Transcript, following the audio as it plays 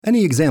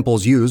Any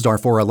examples used are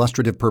for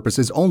illustrative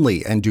purposes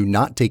only and do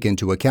not take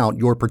into account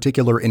your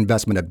particular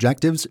investment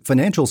objectives,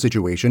 financial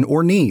situation,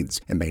 or needs,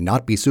 and may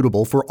not be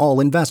suitable for all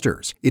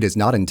investors. It is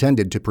not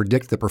intended to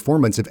predict the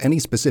performance of any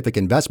specific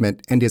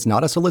investment and is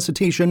not a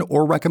solicitation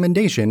or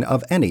recommendation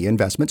of any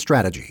investment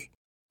strategy.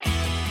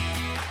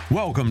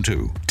 Welcome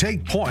to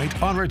Take Point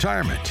on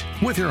Retirement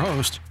with your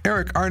host,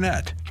 Eric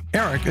Arnett.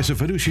 Eric is a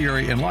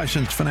fiduciary and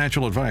licensed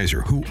financial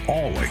advisor who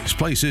always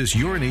places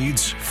your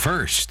needs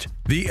first.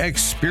 The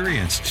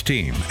experienced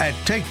team at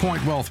Take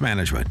Point Wealth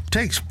Management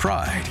takes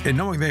pride in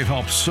knowing they've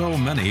helped so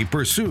many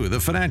pursue the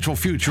financial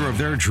future of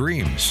their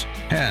dreams,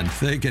 and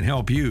they can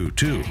help you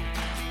too.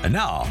 And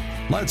now,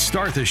 let's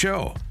start the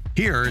show.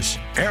 Here's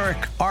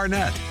Eric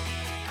Arnett.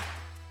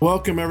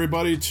 Welcome,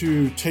 everybody,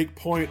 to Take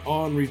Point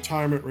on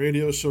Retirement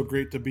Radio. So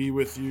great to be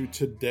with you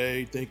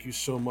today. Thank you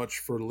so much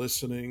for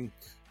listening.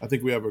 I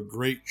think we have a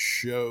great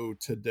show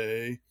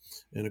today.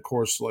 And of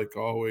course, like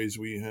always,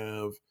 we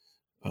have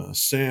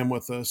Sam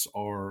with us,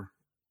 our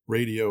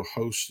radio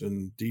host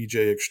and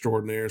DJ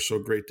extraordinaire. So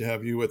great to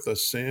have you with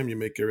us, Sam. You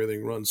make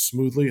everything run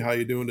smoothly. How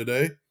you doing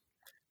today?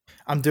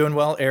 I'm doing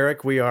well,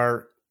 Eric. We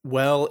are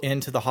well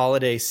into the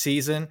holiday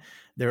season.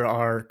 There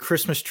are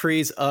Christmas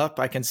trees up.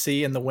 I can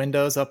see in the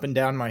windows up and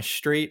down my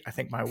street. I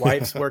think my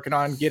wife's working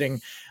on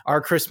getting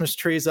our Christmas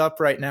trees up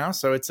right now.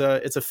 So it's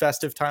a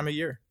festive time of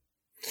year.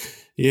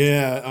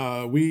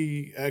 Yeah,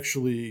 we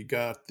actually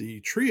got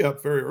the tree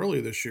up very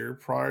early this year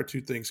prior to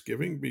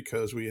Thanksgiving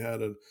because we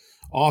had an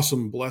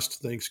awesome,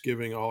 blessed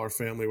Thanksgiving. All our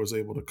family was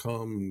able to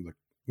come.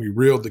 We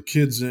reeled the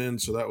kids in,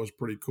 so that was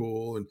pretty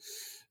cool.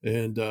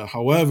 And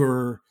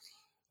however,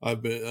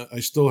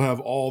 I still have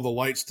all the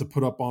lights to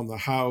put up on the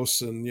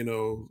house, and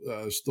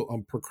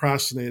I'm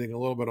procrastinating a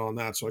little bit on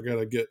that, so I got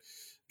to get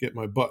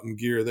my butt in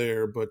gear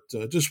there. But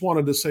just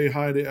wanted to say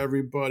hi to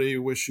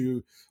everybody.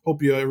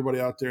 Hope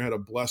everybody out there had a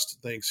blessed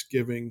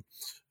Thanksgiving.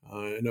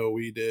 I know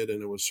we did,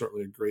 and it was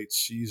certainly a great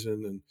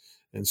season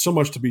and so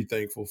much to be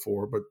thankful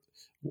for.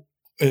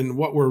 And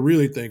what we're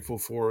really thankful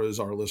for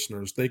is our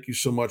listeners. Thank you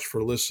so much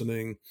for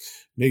listening.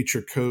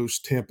 Nature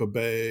Coast, Tampa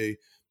Bay,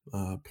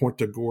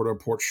 Punta Gorda,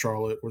 Port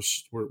Charlotte.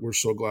 We're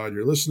so glad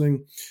you're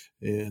listening,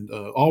 and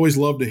always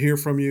love to hear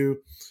from you.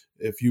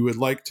 If you would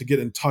like to get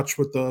in touch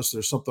with us,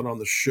 there's something on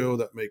the show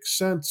that makes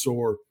sense,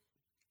 or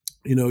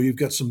you've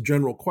got some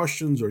general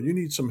questions, or you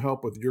need some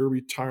help with your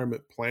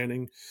retirement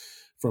planning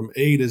from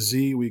A to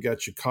Z, we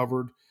got you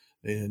covered.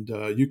 And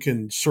you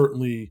can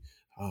certainly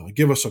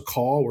give us a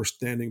call. We're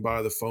standing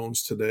by the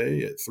phones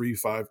today at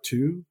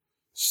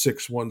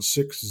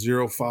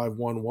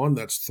 352-616-0511.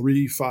 That's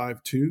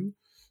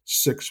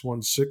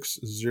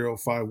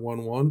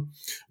 352-616-0511.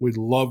 We'd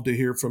love to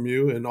hear from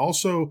you. And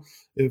also,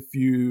 if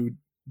you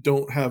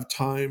don't have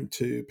time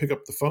to pick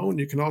up the phone,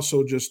 you can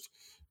also just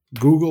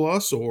Google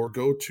us or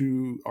go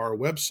to our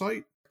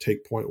website,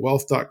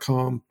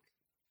 takepointwealth.com.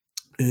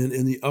 And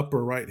in the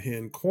upper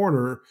right-hand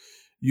corner,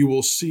 you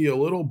will see a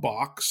little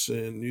box,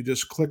 and you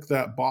just click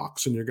that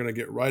box and you're going to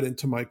get right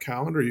into my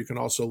calendar. You can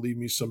also leave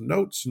me some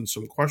notes and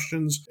some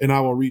questions, and I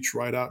will reach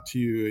right out to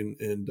you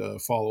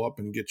and follow up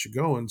and get you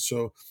going.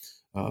 So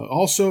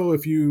also,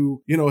 if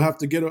you have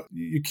to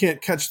you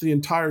can't catch the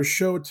entire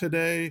show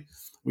today,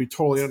 we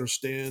totally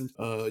understand.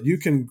 You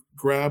can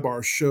grab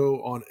our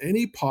show on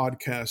any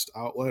podcast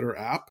outlet or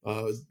app.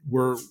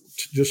 We're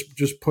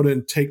just put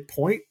in Take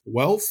Point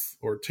Wealth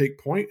or Take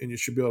Point, and you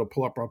should be able to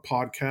pull up our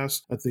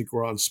podcast. I think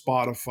we're on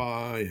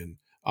Spotify and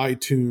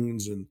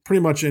iTunes and pretty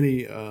much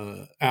any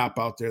app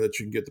out there that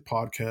you can get the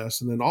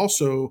podcast. And then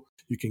also,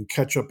 you can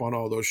catch up on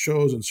all those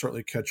shows and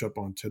certainly catch up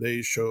on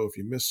today's show if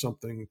you missed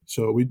something.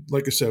 So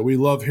like I said, we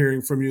love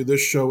hearing from you.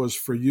 This show is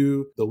for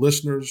you, the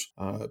listeners,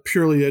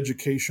 purely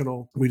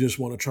educational. We just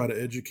want to try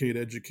to educate,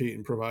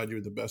 and provide you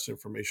with the best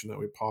information that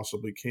we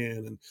possibly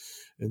can.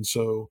 And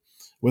so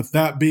with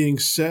that being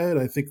said,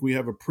 I think we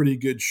have a pretty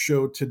good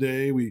show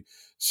today.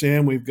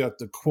 Sam, we've got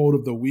the quote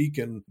of the week,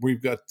 and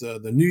we've got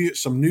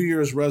some New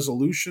Year's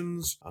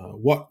resolutions,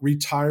 what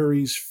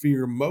retirees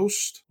fear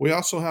most. We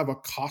also have a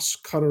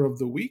cost cutter of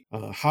the week,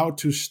 how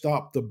to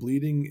stop the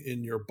bleeding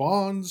in your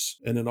bonds,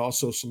 and then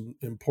also some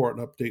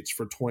important updates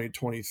for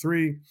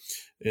 2023.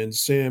 And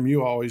Sam,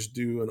 you always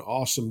do an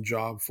awesome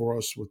job for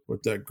us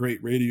with that great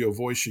radio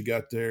voice you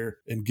got there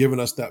and giving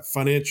us that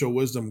financial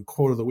wisdom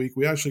quote of the week.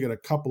 We actually got a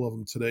couple of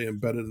them today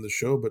embedded in the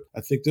show, but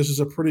I think this is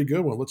a pretty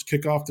good one. Let's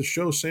kick off the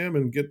show, Sam,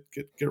 and get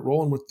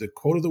rolling with the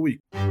quote of the week.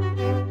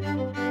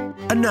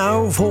 And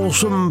now for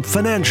some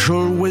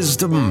financial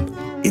wisdom.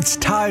 It's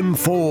time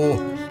for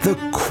the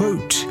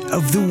quote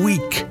of the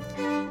week.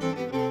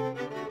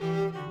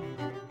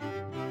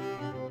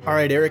 All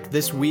right, Eric,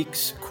 this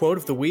week's quote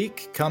of the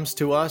week comes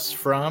to us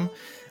from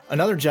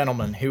another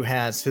gentleman who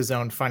has his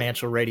own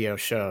financial radio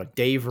show,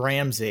 Dave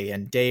Ramsey.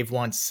 And Dave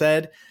once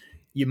said,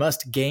 "You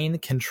must gain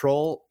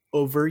control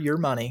over your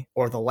money,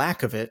 or the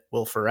lack of it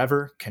will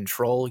forever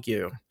control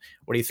you."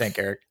 What do you think,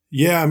 Eric?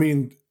 Yeah, I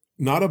mean,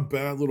 not a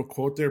bad little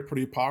quote there,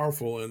 pretty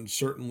powerful. And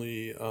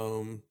certainly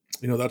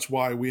That's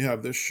why we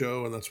have this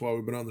show, and that's why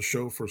we've been on the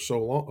show for so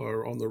long,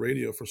 or on the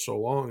radio for so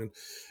long.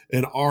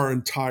 And our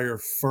entire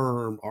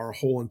firm, our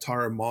whole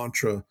entire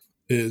mantra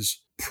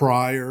is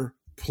prior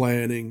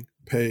planning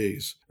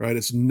pays, right?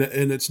 And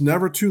it's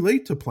never too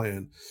late to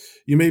plan.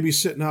 You may be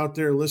sitting out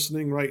there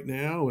listening right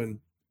now, and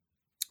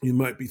you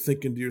might be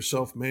thinking to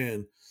yourself,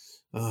 man,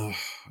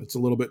 it's a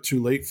little bit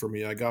too late for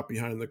me. I got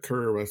behind the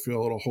curve. I feel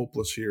a little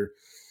hopeless here.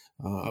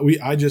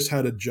 I just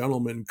had a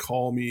gentleman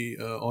call me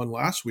on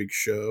last week's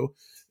show,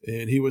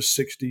 and he was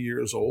 60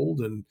 years old,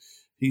 and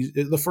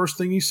the first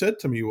thing he said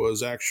to me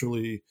was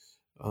actually,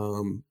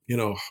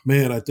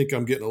 man, I think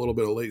I'm getting a little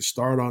bit of a late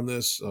start on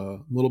this, a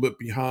little bit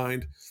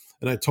behind.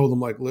 And I told him,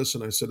 like,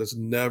 listen, I said, it's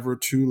never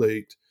too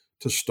late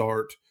to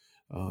start.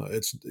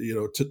 It's,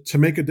 to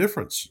make a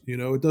difference.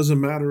 It doesn't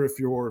matter if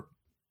you're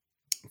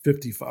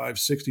 55,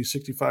 60,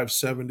 65,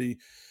 70.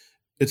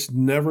 It's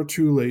never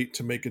too late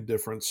to make a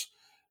difference.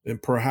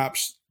 And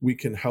perhaps we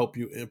can help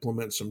you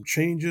implement some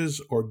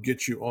changes or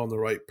get you on the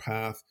right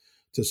path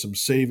to some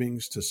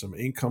savings, to some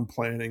income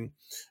planning,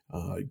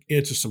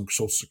 answer some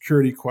Social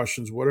Security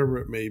questions, whatever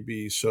it may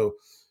be. So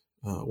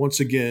once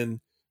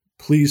again,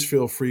 please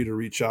feel free to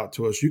reach out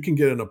to us. You can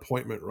get an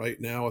appointment right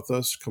now with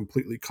us,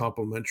 completely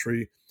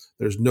complimentary.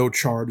 There's no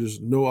charges,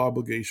 no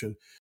obligation.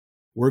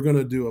 We're going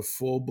to do a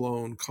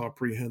full-blown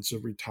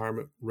comprehensive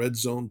retirement red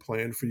zone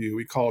plan for you.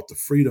 We call it the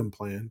Freedom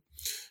Plan,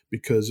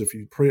 because if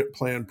you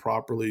plan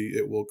properly,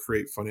 it will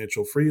create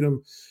financial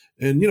freedom.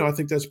 And, I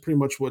think that's pretty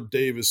much what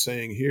Dave is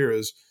saying here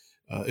is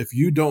if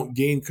you don't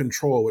gain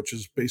control, which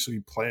is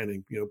basically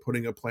planning,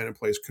 putting a plan in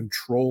place,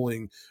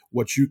 controlling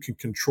what you can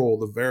control,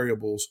 the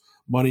variables,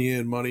 money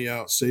in, money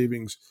out,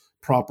 savings,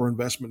 proper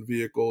investment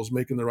vehicles,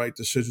 making the right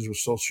decisions with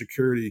Social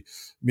Security,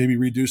 maybe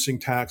reducing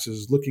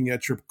taxes, looking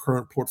at your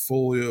current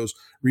portfolios,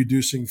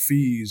 reducing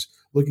fees,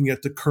 looking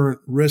at the current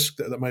risk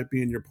that might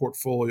be in your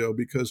portfolio,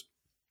 because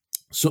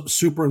so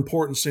super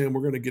important, Sam,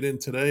 we're going to get in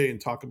today and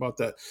talk about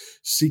that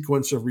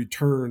sequence of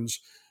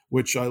returns,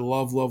 which I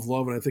love, love,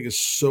 love. And I think is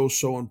so,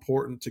 so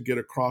important to get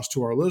across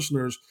to our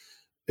listeners.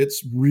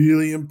 It's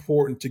really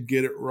important to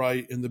get it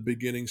right in the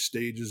beginning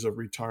stages of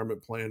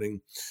retirement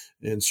planning.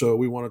 And so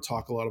we want to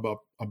talk a lot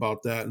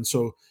about that. And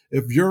so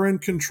if you're in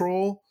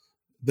control,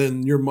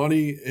 then your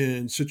money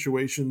and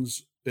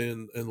situations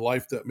in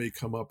life that may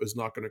come up is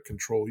not going to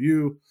control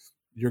you.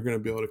 You're going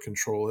to be able to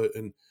control it.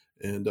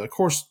 And of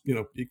course,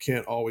 you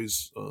can't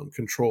always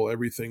control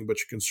everything, but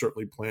you can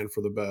certainly plan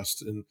for the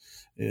best. And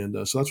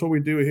so that's what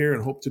we do here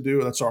and hope to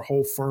do. That's our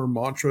whole firm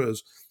mantra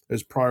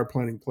is prior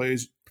planning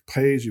pays.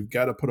 You've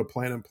got to put a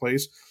plan in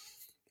place.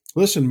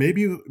 Listen,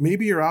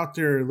 maybe you're out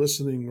there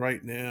listening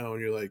right now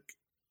and you're like,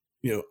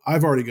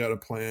 I've already got a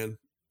plan.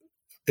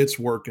 It's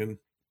working.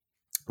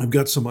 I've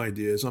got some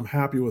ideas. I'm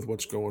happy with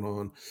what's going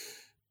on.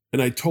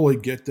 And I totally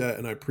get that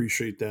and I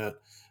appreciate that.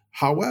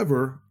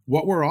 However,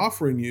 what we're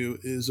offering you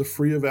is a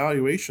free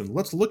evaluation.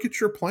 Let's look at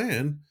your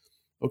plan,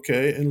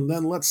 okay, and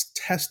then let's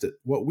test it.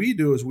 What we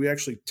do is we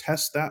actually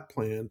test that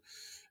plan.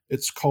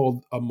 It's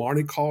called a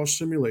Monte Carlo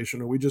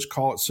simulation, or we just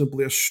call it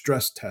simply a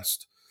stress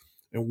test.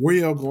 And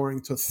we are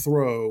going to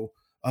throw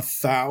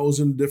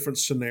 1,000 different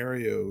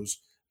scenarios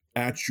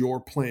at your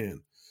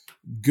plan.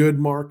 Good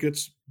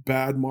markets,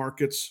 bad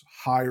markets,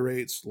 high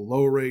rates,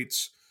 low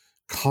rates,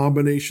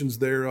 combinations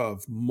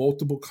thereof,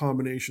 multiple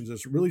combinations.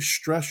 Just really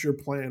stress your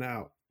plan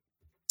out.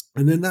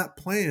 And then that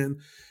plan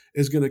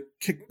is going to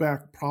kick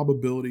back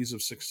probabilities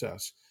of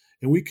success.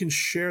 And we can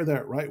share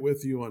that right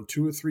with you on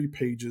 2 or 3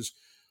 pages.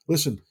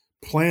 Listen,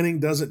 planning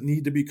doesn't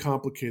need to be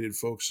complicated,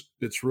 folks.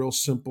 It's real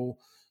simple.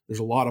 There's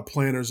a lot of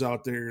planners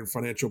out there and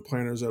financial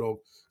planners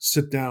that'll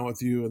sit down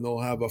with you and they'll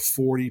have a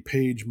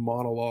 40-page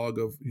monologue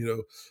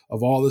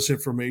of all this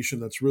information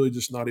that's really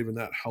just not even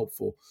that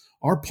helpful.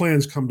 Our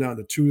plans come down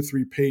to 2 or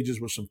 3 pages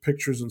with some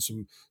pictures and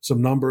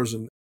some numbers,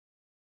 and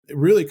it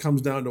really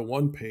comes down to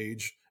 1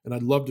 page. And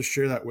I'd love to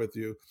share that with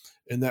you.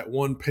 And that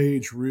 1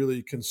 page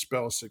really can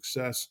spell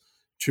success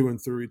to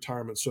and through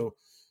retirement. So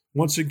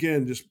once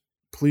again, just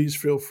please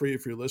feel free,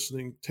 if you're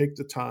listening, take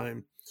the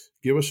time,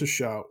 give us a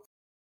shout.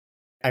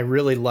 I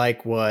really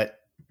like what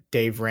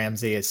Dave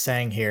Ramsey is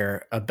saying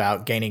here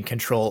about gaining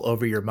control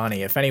over your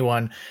money. If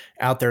anyone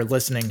out there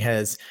listening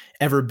has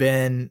ever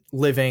been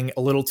living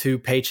a little too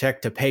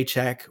paycheck to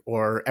paycheck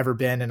or ever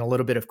been in a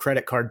little bit of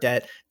credit card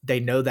debt, they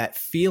know that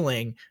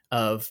feeling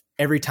of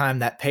every time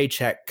that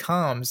paycheck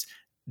comes,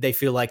 they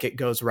feel like it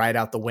goes right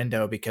out the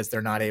window because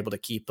they're not able to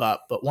keep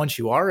up. But once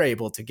you are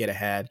able to get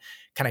ahead,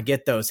 kind of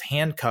get those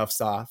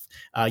handcuffs off,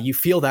 you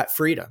feel that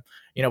freedom.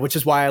 Which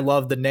is why I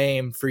love the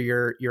name for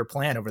your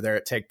plan over there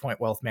at Take Point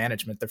Wealth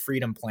Management, the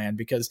Freedom Plan,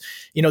 because,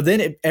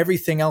 then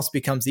everything else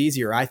becomes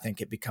easier. I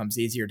think it becomes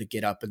easier to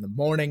get up in the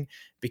morning,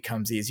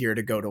 becomes easier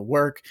to go to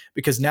work,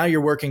 because now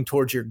you're working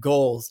towards your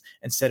goals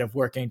instead of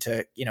working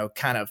to,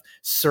 kind of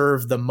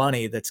serve the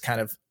money that's kind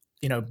of,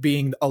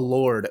 being a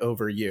lord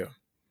over you.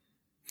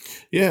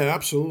 Yeah,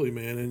 absolutely,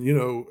 man.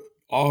 And,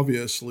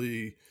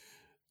 obviously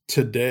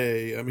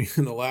today,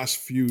 in the last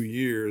few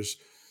years,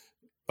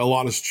 a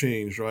lot has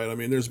changed, right?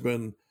 There's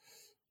been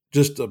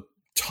just a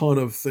ton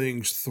of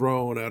things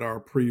thrown at our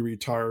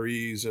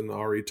pre-retirees and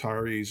our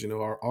retirees.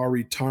 Our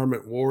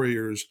retirement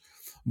warriors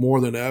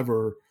more than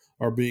ever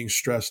are being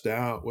stressed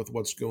out with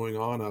what's going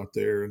on out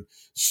there, and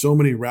so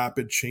many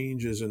rapid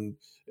changes. And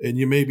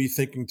you may be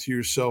thinking to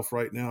yourself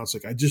right now, it's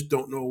like, I just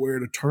don't know where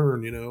to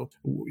turn.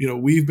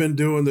 We've been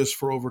doing this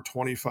for over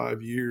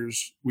 25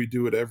 years. We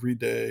do it every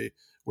day.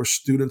 We're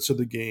students of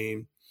the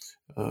game.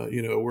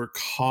 We're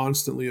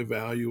constantly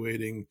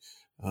evaluating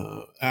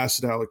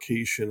asset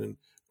allocation and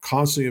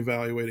constantly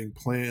evaluating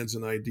plans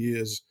and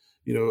ideas.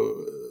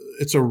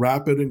 It's a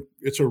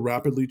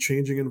rapidly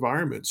changing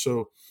environment.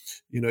 So,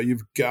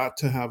 you've got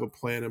to have a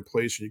plan in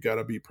place, and you got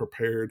to be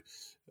prepared.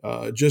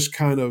 Just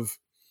kind of,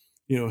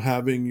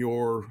 having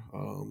your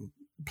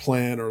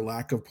plan or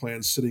lack of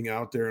plan sitting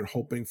out there and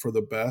hoping for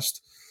the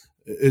best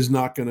is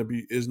not going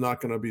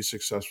to be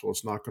successful.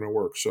 It's not going to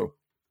work. So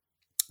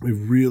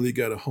we've really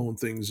got to hone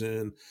things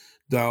in,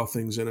 dial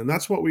things in, and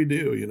that's what we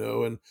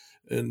do.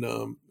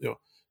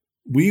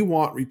 We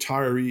want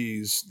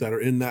retirees that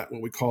are in that,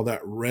 what we call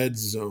that red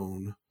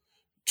zone,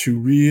 to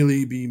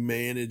really be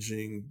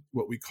managing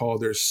what we call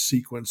their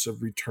sequence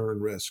of return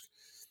risk.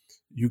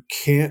 You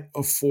can't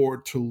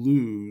afford to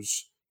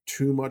lose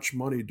too much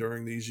money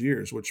during these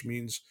years, which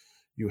means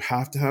you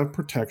have to have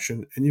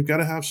protection and you've got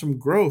to have some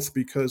growth,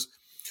 because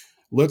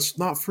let's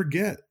not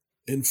forget,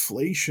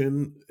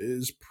 inflation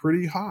is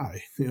pretty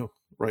high,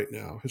 right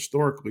now,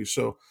 historically.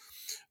 So,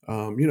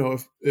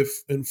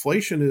 if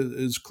inflation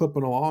is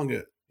clipping along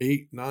at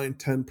 8, 9,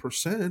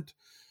 10%,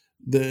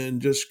 then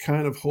just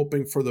kind of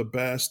hoping for the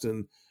best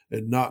and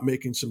not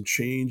making some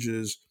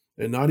changes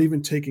and not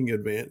even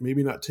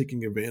maybe not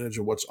taking advantage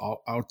of what's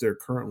out there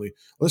currently.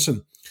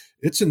 Listen,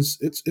 it's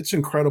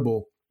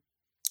incredible.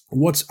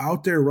 What's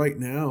out there right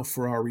now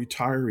for our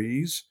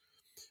retirees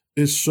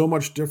is so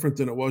much different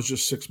than it was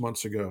just 6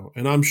 months ago.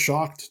 And I'm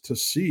shocked to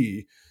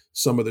see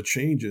some of the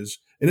changes,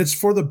 and it's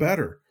for the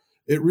better.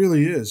 It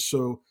really is.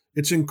 So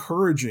it's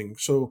encouraging.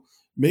 So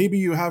maybe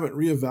you haven't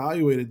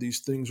reevaluated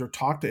these things or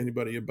talked to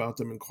anybody about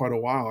them in quite a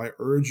while. I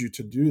urge you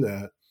to do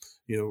that.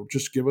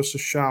 Just give us a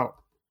shout,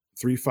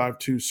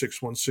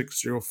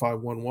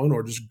 352-616-0511,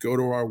 or just go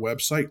to our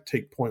website,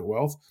 Take Point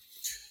Wealth.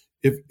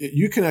 If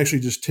you can actually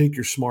just take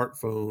your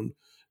smartphone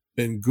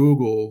and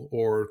Google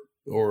or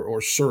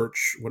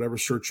search, whatever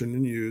search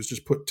engine you use,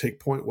 just put Take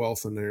Point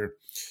Wealth in there,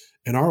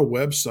 and our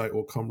website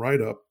will come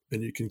right up,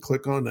 and you can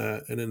click on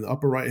that. And in the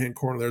upper right-hand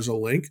corner, there's a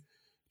link.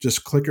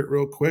 Just click it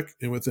real quick,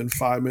 and within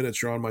 5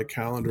 minutes, you're on my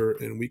calendar,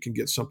 and we can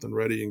get something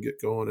ready and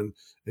get going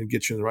and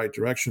get you in the right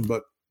direction.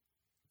 But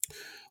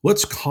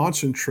let's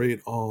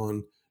concentrate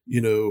on,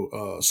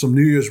 some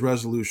New Year's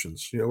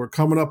resolutions. We're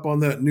coming up on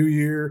that new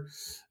year.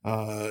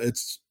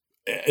 It's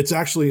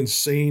actually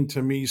insane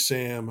to me,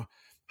 Sam,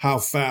 how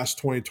fast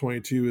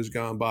 2022 has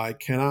gone by. I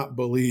cannot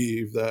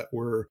believe that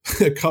we're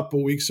a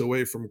couple weeks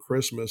away from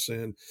Christmas,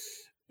 and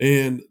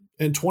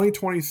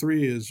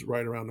 2023 is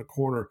right around the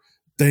corner.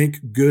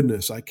 Thank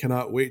goodness. I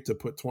cannot wait to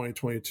put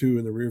 2022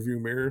 in the rearview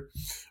mirror.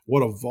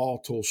 What a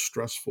volatile,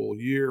 stressful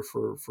year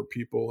for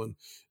people.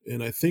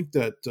 And I think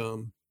that,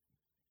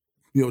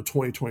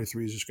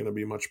 2023 is just going to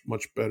be much,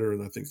 much better.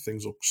 And I think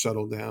things will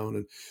settle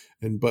down.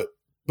 But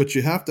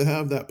you have to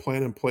have that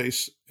plan in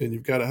place, and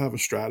you've got to have a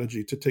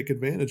strategy to take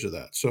advantage of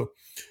that. So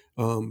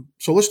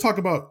let's talk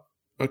about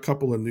a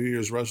couple of New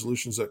Year's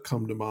resolutions that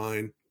come to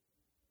mind.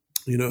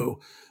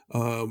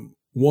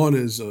 One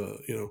is,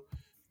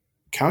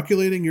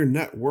 calculating your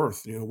net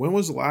worth. When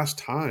was the last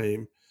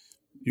time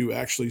you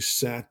actually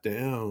sat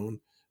down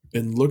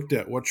and looked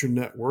at what your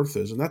net worth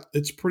is? And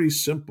it's pretty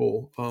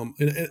simple.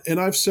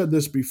 And I've said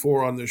this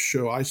before on this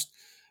show.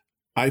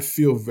 I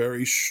feel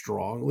very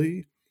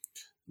strongly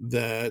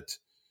that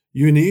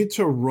you need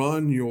to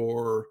run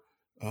your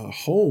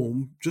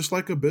home just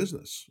like a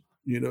business.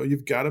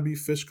 You've got to be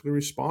fiscally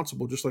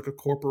responsible, just like a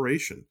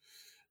corporation.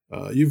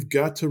 You've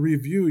got to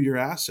review your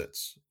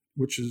assets,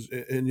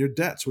 and your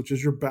debts, which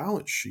is your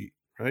balance sheet,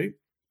 right?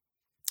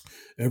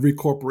 Every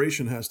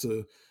corporation has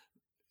to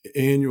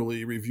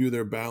annually review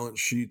their balance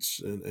sheets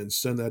and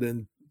send that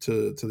in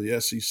to the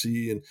SEC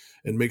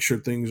and make sure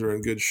things are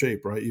in good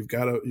shape, right? You've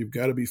got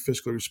to be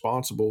fiscally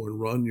responsible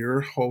and run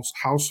your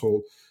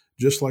household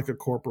just like a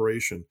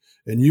corporation.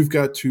 And you've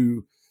got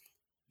to,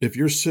 if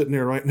you're sitting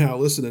there right now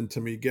listening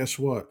to me, guess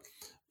what?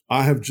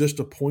 I have just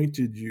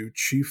appointed you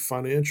chief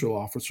financial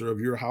officer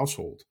of your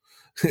household.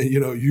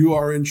 You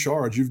are in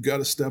charge. You've got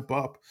to step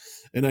up.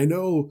 And I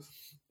know,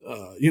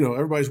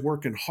 everybody's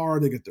working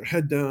hard to get their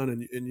head down,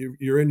 and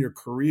you're in your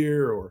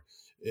career, or,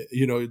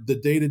 the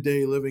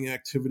day-to-day living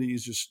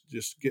activities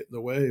just get in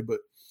the way.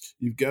 But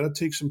you've got to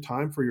take some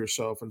time for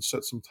yourself and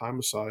set some time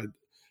aside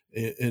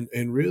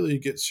and really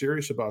get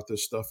serious about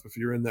this stuff if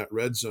you're in that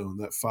red zone,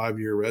 that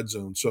 5-year red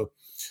zone. So,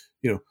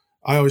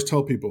 I always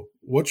tell people,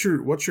 what's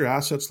your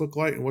assets look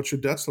like and what's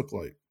your debts look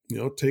like?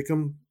 Take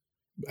them,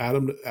 add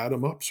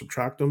them up,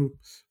 subtract them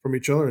from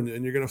each other, and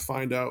you're going to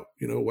find out,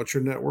 what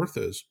your net worth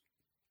is.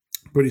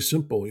 Pretty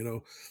simple.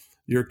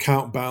 Your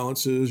account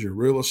balances, your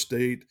real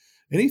estate,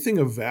 anything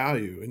of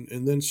value,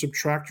 and then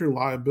subtract your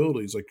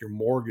liabilities like your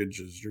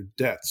mortgages, your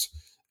debts,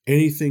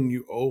 anything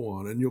you owe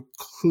on, and you'll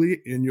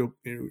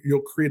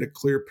create a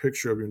clear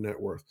picture of your net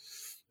worth.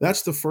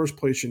 That's the first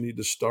place you need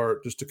to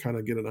start, just to kind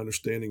of get an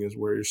understanding as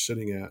where you're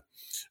sitting at.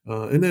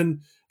 And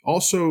then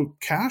also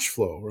cash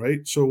flow,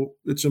 right? So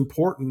it's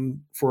important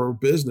for a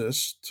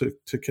business to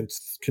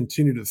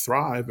continue to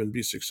thrive and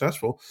be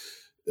successful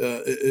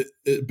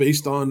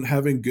based on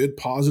having good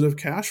positive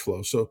cash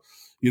flow. So,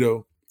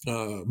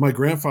 my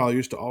grandfather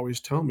used to always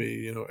tell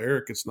me,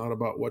 Eric, it's not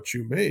about what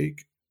you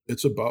make,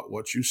 it's about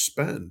what you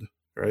spend,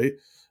 right?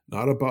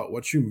 Not about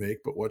what you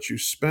make, but what you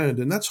spend.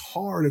 And that's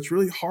hard. It's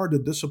really hard to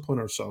discipline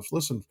ourselves.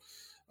 Listen,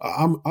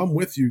 I'm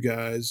with you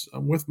guys.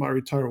 I'm with my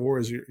retirement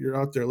warriors. You're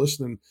out there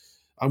listening.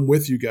 I'm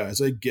with you guys.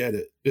 I get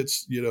it.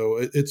 It's,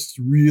 it's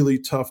really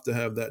tough to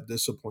have that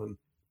discipline.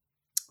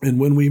 And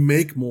when we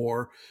make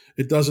more,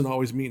 it doesn't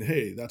always mean,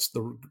 hey, that's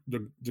the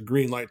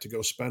green light to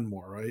go spend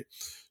more, right?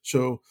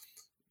 So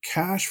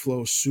cash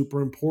flow is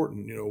super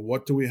important.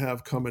 What do we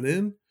have coming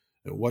in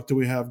and what do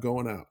we have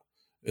going out?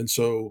 And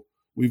so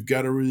we've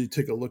got to really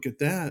take a look at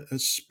that,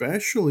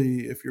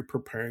 especially if you're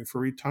preparing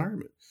for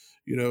retirement.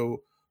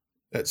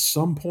 At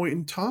some point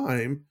in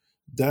time,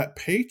 that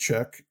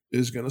paycheck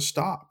is going to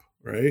stop,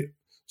 right?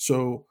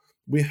 So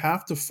we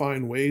have to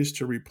find ways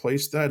to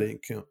replace that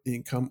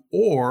income,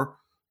 or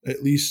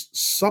at least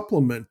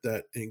supplement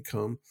that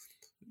income,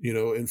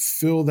 and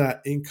fill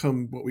that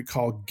income, what we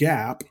call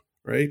gap,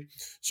 right?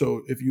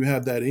 So if you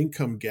have that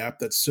income gap,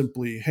 that's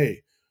simply,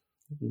 hey,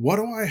 what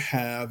do I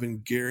have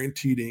in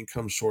guaranteed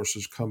income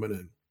sources coming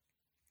in?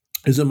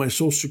 Is it my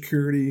Social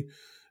Security?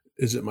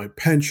 Is it my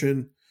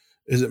pension?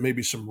 Is it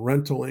maybe some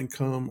rental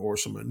income or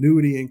some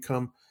annuity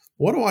income?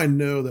 What do I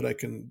know that I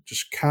can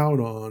just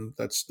count on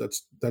that's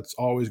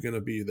always going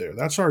to be there?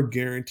 That's our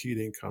guaranteed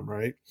income,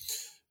 right?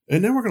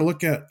 And then we're going to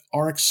look at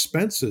our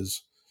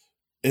expenses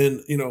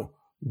and,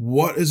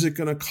 what is it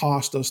going to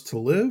cost us to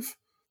live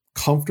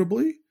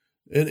comfortably?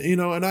 And,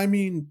 and I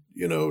mean,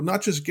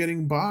 not just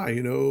getting by,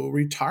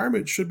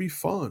 retirement should be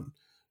fun.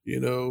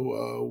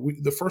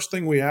 The first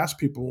thing we ask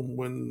people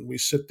when we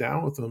sit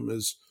down with them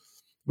is,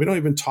 we don't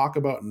even talk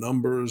about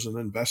numbers and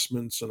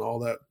investments and all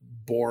that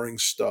boring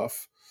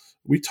stuff.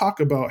 We talk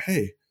about,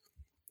 hey,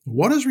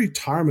 what does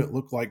retirement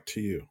look like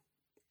to you?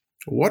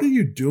 What are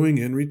you doing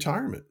in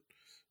retirement?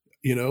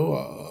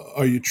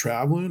 Are you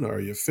traveling? Are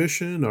you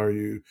fishing? Are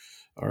you,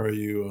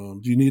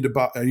 do you need to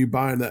buy, are you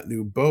buying that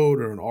new boat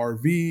or an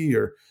RV,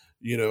 or,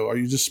 are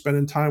you just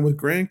spending time with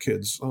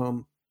grandkids?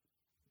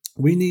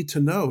 We need to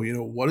know,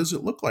 what does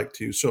it look like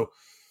to you? So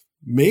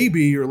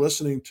maybe you're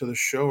listening to the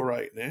show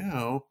right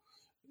now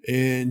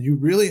and you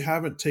really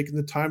haven't taken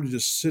the time to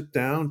just sit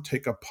down,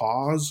 take a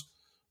pause,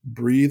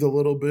 breathe a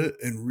little bit,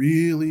 and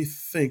really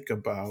think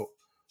about,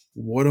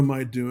 what am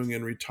I doing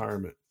in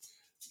retirement?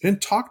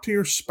 And talk to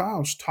your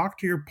spouse, talk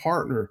to your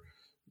partner,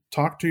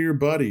 talk to your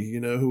buddy,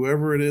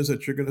 whoever it is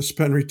that you're going to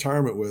spend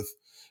retirement with,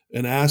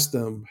 and ask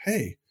them,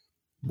 hey,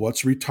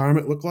 what's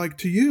retirement look like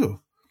to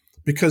you?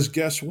 Because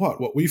guess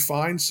what? What we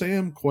find,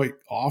 Sam, quite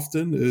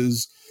often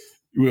is,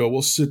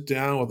 we'll sit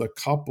down with a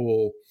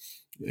couple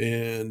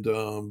and,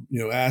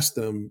 ask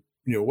them,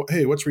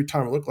 hey, what's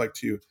retirement look like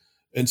to you?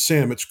 And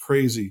Sam, it's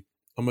crazy.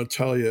 I'm going to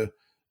tell you,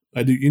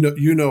 I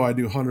do, I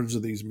do hundreds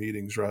of these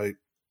meetings, right?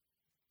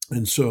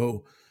 And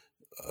so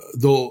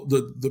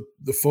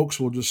the folks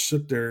will just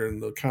sit there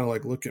and they'll kind of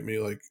like look at me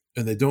like,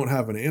 and they don't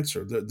have an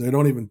answer. They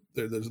don't even,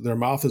 their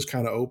mouth is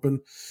kind of open,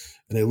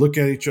 and they look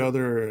at each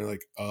other and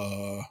like,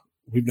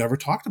 we've never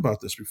talked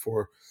about this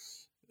before.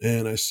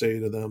 And I say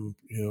to them,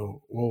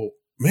 well,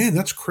 man,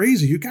 that's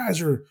crazy. You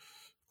guys are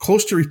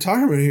close to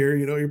retirement here.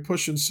 You're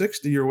pushing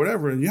 60 or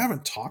whatever, and you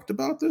haven't talked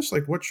about this,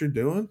 like what you're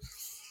doing.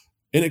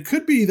 And it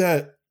could be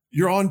that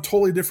you're on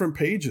totally different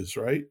pages,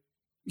 right?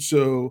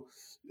 So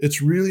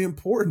it's really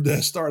important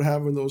to start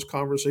having those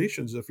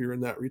conversations if you're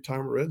in that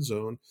retirement red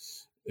zone,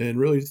 and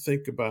really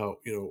think about,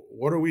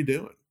 what are we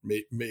doing?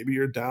 Maybe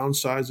you're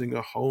downsizing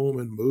a home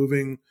and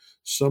moving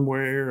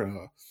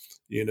somewhere.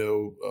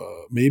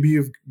 Maybe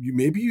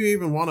you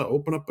even want to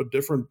open up a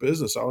different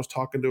business. I was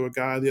talking to a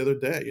guy the other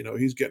day,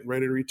 he's getting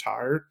ready to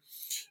retire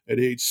at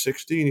age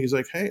 60, and he's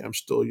like, hey, I'm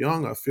still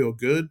young. I feel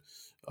good.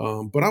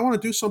 But I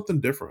want to do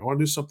something different. I want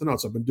to do something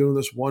else. I've been doing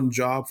this one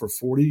job for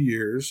 40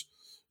 years.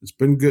 It's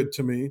been good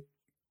to me.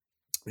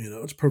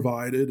 It's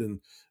provided and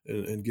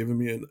given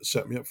me and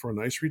set me up for a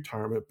nice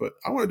retirement, but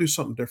I want to do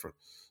something different.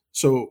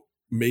 So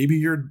maybe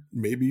you're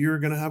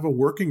going to have a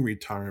working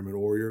retirement,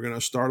 or you're going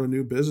to start a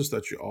new business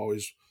that you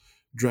always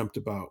dreamt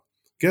about.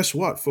 Guess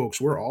what, folks?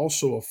 We're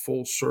also a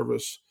full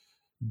service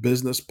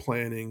business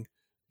planning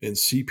and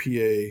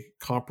CPA,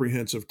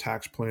 comprehensive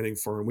tax planning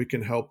firm. We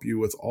can help you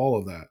with all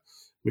of that.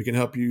 We can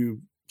help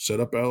you set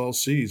up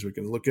LLCs. We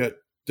can look at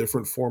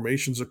different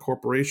formations of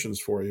corporations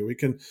for you. We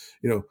can,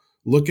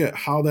 look at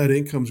how that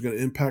income is going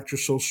to impact your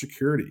Social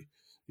Security,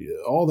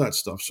 all that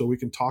stuff. So we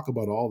can talk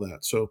about all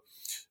that. So,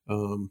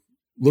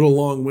 little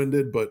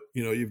long-winded, but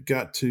you've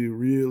got to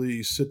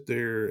really sit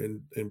there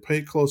and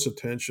pay close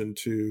attention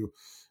to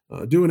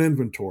do an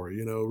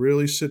inventory,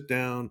 really sit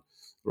down,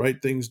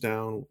 write things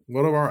down.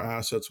 What are our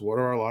assets? What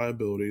are our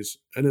liabilities?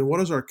 And then what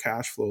does our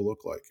cash flow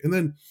look like? And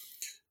then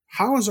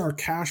how is our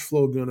cash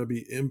flow going to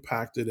be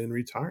impacted in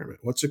retirement?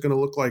 What's it going to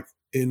look like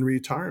in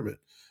retirement?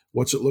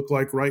 What's it look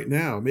like right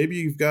now? Maybe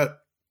you've got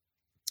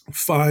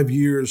 5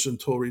 years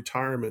until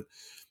retirement.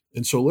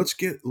 And so let's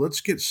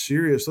get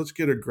serious. Let's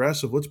get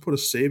aggressive. Let's put a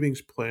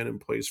savings plan in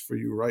place for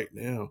you right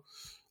now.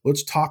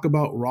 Let's talk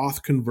about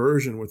Roth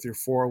conversion with your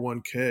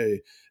 401k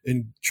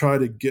and try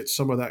to get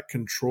some of that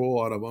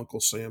control out of Uncle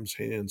Sam's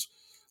hands.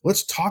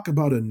 Let's talk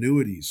about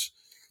annuities.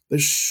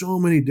 There's so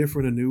many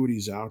different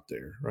annuities out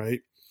there,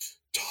 right?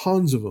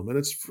 Tons of them. And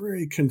it's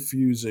very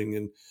confusing.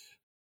 And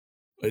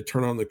I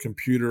turn on the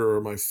computer or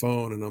my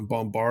phone and I'm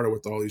bombarded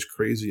with all these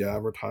crazy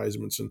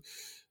advertisements and,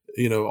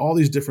 all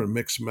these different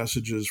mixed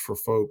messages for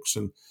folks.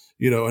 And,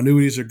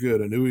 annuities are good.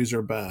 Annuities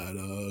are bad.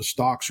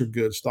 Stocks are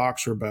good.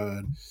 Stocks are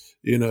bad.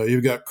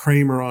 You've got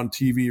Kramer on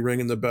TV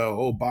ringing the bell.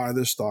 Oh, buy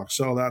this stock,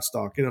 sell that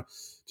stock.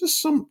 Just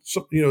some,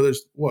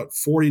 there's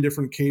 40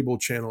 different cable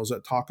channels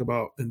that talk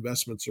about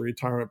investments and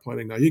retirement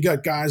planning. Now you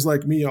got guys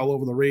like me all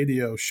over the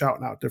radio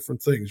shouting out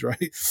different things,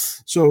 right?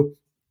 So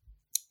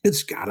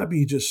it's got to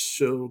be just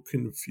so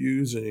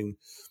confusing.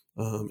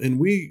 And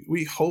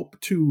we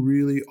hope to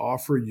really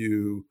offer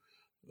you,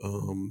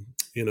 an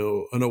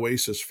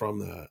oasis from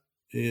that.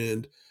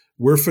 And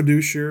we're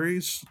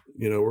fiduciaries,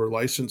 we're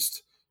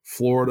licensed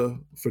Florida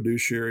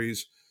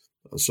fiduciaries.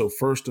 So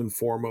first and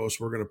foremost,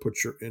 we're going to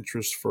put your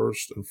interests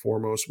first and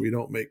foremost. We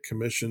don't make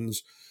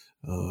commissions.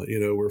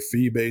 We're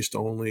fee-based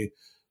only.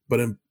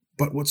 But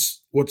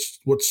what's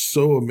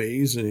so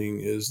amazing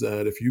is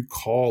that if you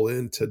call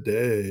in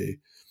today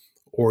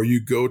or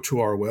you go to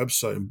our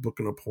website and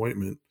book an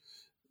appointment,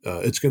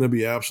 it's going to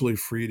be absolutely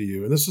free to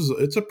you. And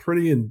it's a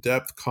pretty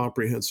in-depth,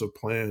 comprehensive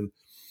plan.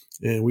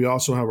 And we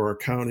also have our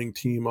accounting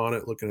team on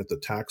it, looking at the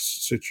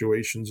tax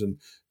situations and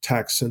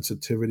tax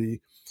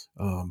sensitivity.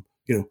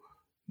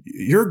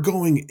 You're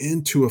going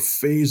into a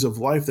phase of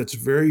life that's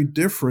very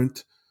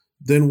different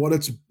than what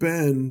it's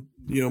been,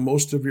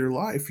 most of your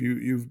life.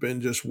 You've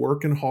been just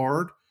working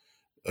hard,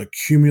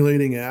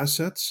 accumulating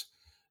assets,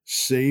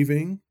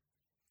 saving,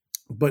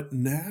 but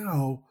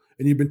now,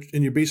 and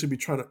you're basically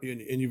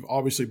you've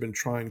obviously been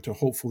trying to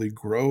hopefully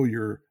grow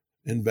your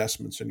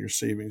investments and your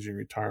savings in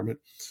retirement.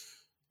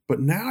 But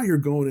now you're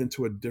going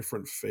into a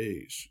different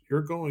phase.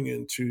 You're going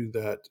into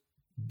that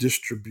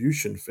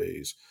distribution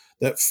phase,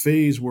 that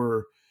phase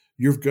where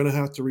you're going to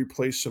have to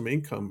replace some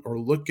income or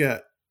look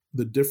at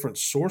the different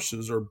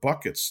sources or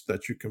buckets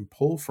that you can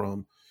pull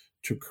from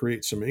to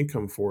create some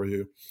income for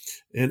you.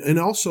 And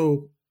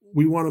also,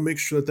 we want to make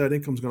sure that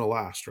income is going to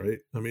last, right?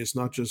 I mean, it's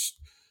not just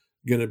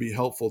going to be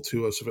helpful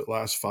to us if it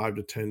lasts 5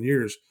 to 10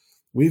 years.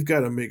 We've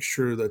got to make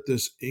sure that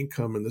this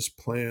income and this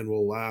plan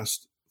will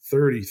last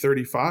 30,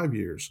 35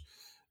 years.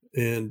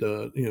 And,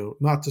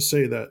 not to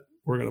say that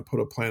we're going to put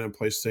a plan in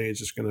place saying it's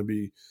just going to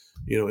be,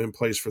 in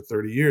place for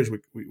 30 years.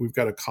 We've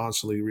got to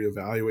constantly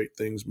reevaluate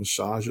things,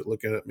 massage it,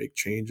 look at it, make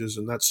changes.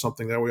 And that's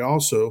something that we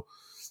also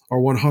are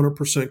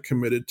 100%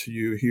 committed to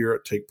you here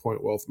at Take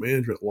Point Wealth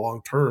Management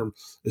long-term,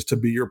 is to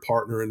be your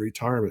partner in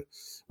retirement.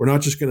 We're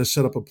not just going to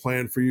set up a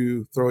plan for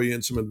you, throw you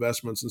in some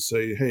investments and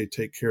say, hey,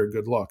 take care,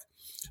 good luck.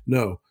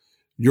 No,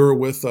 you're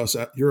with us.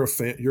 You're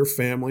your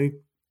family.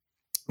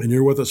 And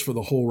you're with us for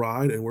the whole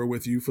ride, and we're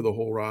with you for the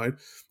whole ride.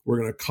 We're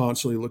going to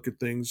constantly look at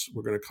things.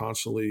 We're going to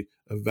constantly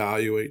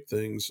evaluate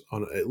things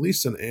on at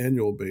least an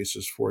annual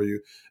basis for you,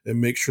 and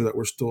make sure that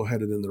we're still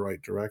headed in the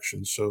right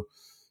direction. So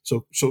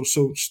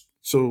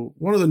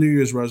one of the New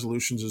Year's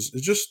resolutions is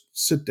just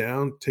sit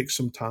down, take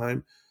some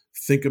time,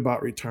 think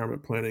about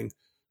retirement planning,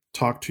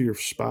 talk to your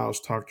spouse,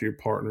 talk to your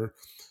partner,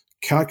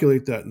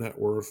 calculate that net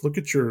worth, look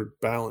at your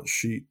balance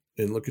sheet,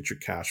 and look at your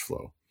cash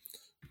flow.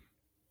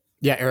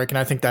 Yeah, Eric, and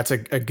I think that's a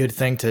good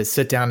thing to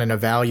sit down and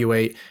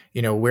evaluate,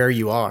 where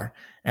you are.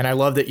 And I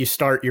love that you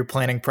start your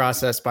planning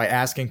process by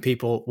asking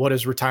people, what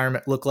does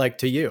retirement look like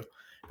to you?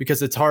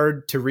 Because it's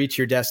hard to reach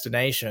your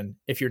destination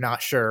if you're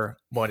not sure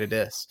what it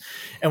is.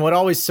 And what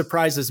always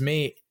surprises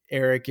me,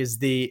 Eric, is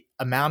the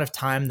amount of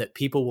time that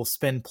people will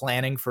spend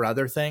planning for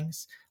other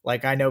things.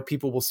 Like, I know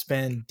people will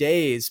spend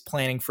days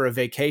planning for a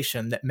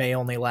vacation that may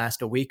only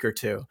last a week or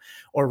two.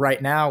 Or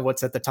right now,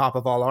 what's at the top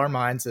of all our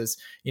minds is,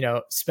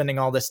 spending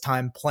all this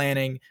time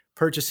planning,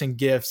 purchasing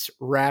gifts,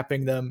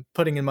 wrapping them,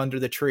 putting them under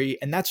the tree.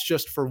 And that's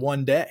just for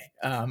one day.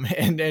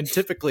 And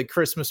typically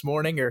Christmas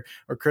morning or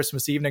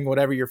Christmas evening,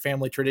 whatever your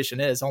family tradition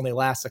is, only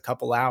lasts a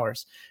couple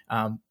hours.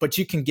 But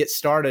you can get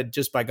started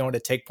just by going to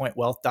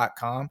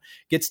takepointwealth.com,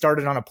 get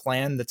started on a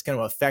plan that's going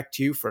to affect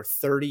you for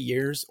 30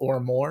 years or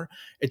more.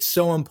 It's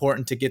so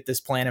important to get this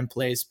plan in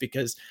place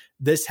because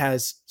this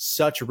has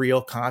such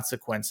real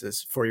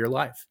consequences for your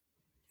life.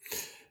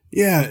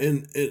 Yeah.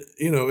 And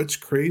it's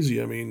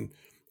crazy. I mean,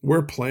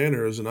 we're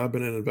planners, and I've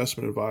been an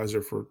investment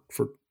advisor for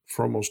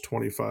almost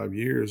 25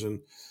 years.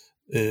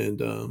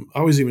 And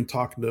I was even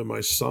talking to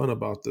my son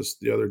about this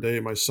the other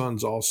day. My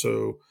son's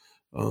also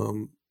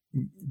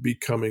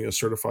becoming a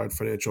certified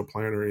financial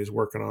planner. He's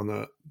working on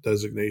that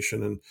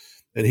designation.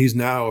 and he's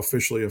now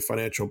officially a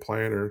financial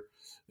planner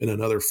in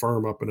another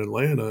firm up in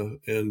Atlanta.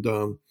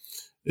 And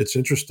it's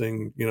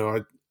interesting,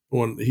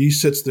 when he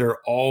sits there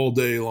all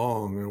day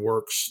long and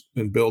works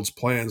and builds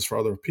plans for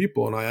other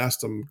people. And I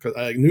asked him, because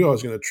I knew I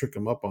was going to trick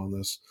him up on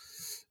this.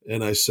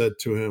 And I said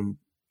to him,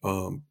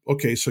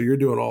 okay, so you're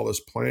doing all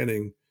this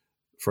planning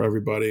for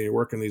everybody and you're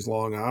working these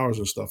long hours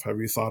and stuff. Have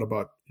you thought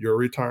about your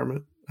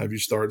retirement? Have you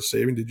started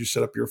saving? Did you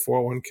set up your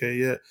 401k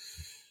yet?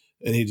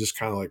 And he just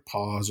kind of like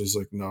paused. He's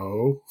like,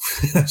 no.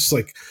 It's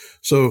like,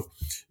 so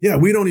yeah,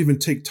 we don't even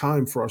take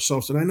time for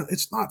ourselves. And I know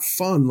it's not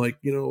fun. Like,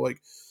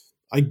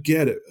 I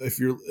get it. If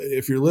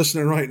you're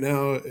listening right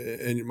now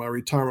and my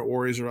retirement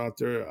warriors are out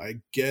there,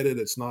 I get it.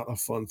 It's not a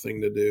fun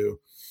thing to do.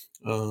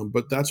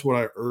 But that's what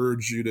I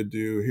urge you to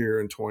do here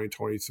in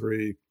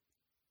 2023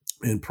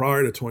 and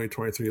prior to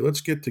 2023.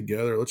 Let's get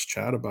together. Let's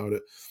chat about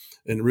it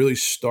and really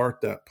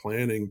start that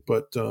planning.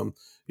 But,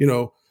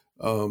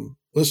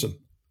 listen,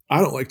 I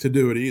don't like to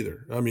do it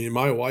either. I mean,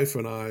 my wife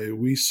and I,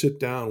 we sit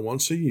down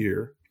once a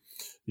year,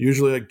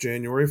 usually like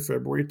January,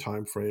 February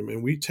timeframe,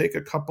 and we take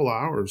a couple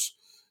hours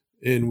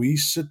and we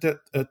sit at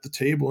the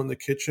table in the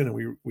kitchen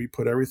and we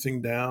put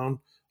everything down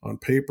on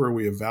paper.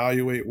 We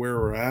evaluate where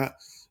we're at.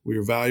 We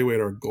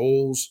evaluate our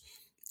goals.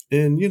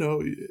 And,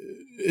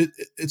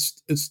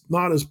 it's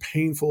not as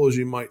painful as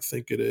you might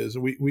think it is.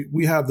 And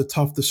we have the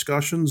tough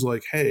discussions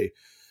like, hey,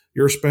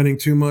 you're spending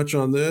too much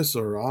on this,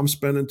 or I'm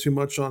spending too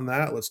much on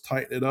that. Let's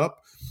tighten it up.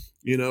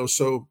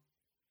 So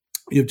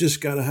you've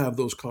just got to have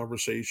those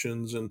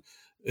conversations. And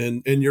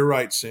you're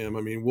right, Sam.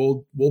 I mean,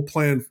 we'll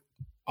plan.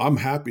 I'm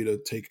happy to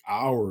take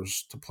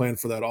hours to plan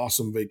for that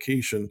awesome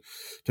vacation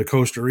to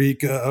Costa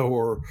Rica,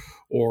 or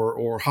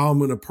how I'm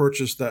going to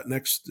purchase that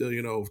next,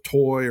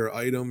 toy or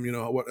item,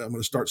 what I'm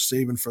going to start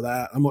saving for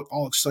that. I'm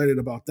all excited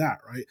about that.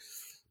 Right.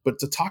 But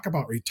to talk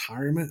about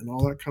retirement and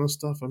all that kind of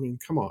stuff, I mean,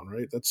 come on,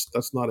 right?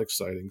 That's not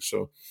exciting.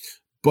 So,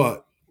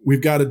 but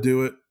we've got to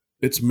do it.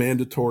 It's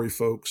mandatory,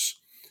 folks.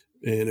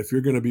 And if you're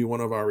going to be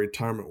one of our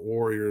retirement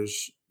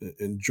warriors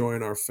and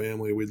join our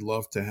family, we'd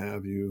love to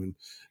have you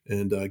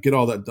and get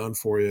all that done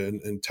for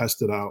you and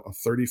test it out, a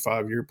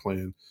 35-year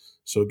plan.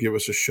 So give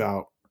us a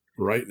shout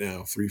right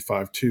now,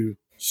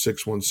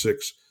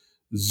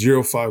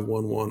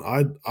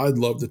 352-616-0511. I'd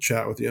love to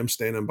chat with you. I'm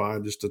standing by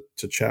just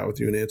to chat with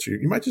you and answer you.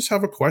 You might just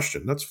have a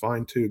question. That's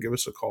fine too. Give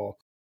us a call.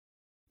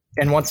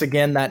 And once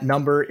again, that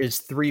number is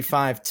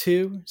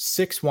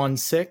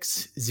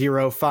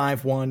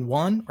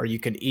 352-616-0511, or you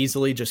can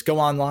easily just go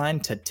online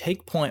to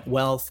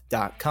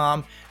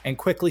takepointwealth.com and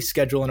quickly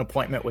schedule an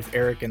appointment with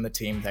Eric and the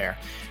team there.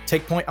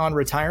 Take Point on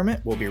Retirement.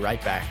 We'll be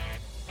right back.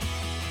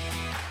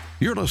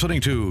 You're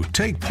listening to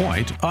Take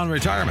Point on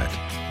Retirement.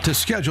 To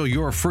schedule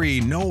your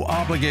free,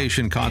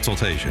 no-obligation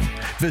consultation,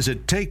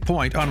 visit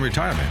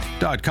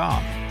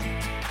takepointonretirement.com.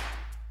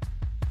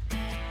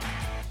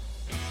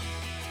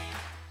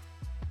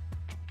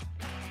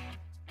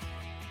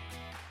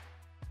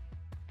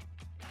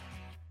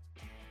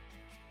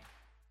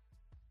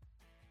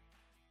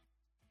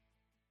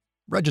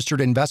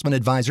 Registered investment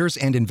advisors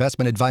and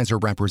investment advisor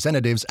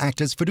representatives act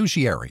as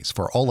fiduciaries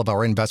for all of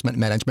our investment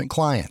management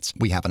clients.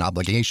 We have an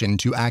obligation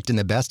to act in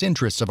the best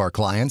interests of our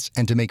clients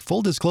and to make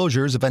full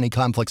disclosures of any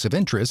conflicts of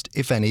interest,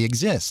 if any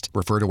exist.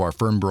 Refer to our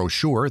firm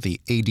brochure,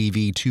 the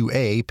ADV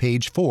 2A,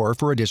 page 4,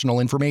 for additional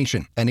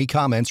information. Any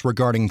comments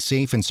regarding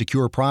safe and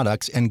secure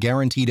products and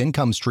guaranteed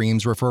income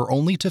streams refer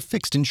only to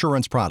fixed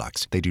insurance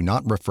products. They do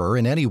not refer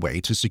in any way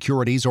to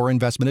securities or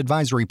investment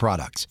advisory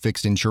products.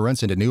 Fixed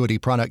insurance and annuity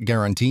product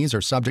guarantees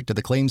are subject to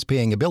the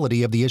claims-paying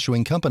ability of the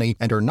issuing company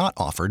and are not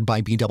offered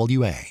by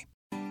BWA.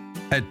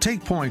 At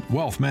TakePoint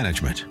Wealth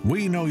Management,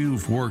 we know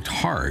you've worked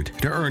hard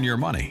to earn your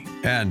money,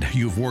 and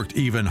you've worked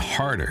even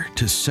harder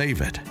to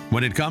save it.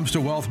 When it comes to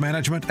wealth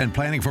management and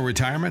planning for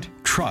retirement,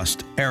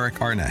 trust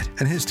Eric Arnett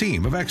and his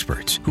team of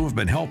experts who have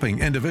been helping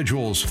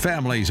individuals,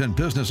 families, and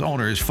business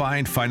owners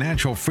find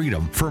financial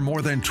freedom for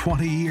more than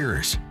 20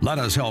 years. Let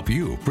us help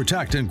you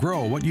protect and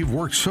grow what you've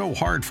worked so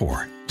hard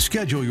for.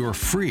 Schedule your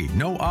free,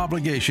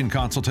 no-obligation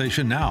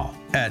consultation now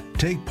at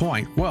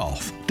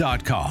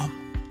takepointwealth.com.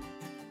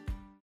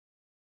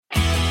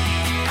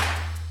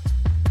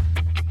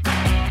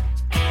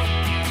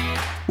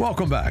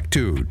 Welcome back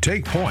to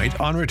Take Point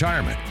on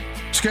Retirement.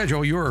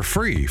 Schedule your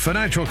free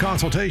financial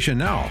consultation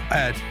now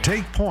at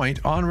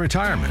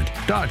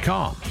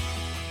takepointonretirement.com.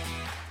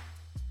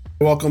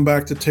 Welcome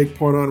back to Take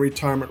Point on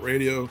Retirement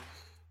Radio.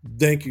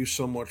 Thank you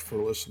so much for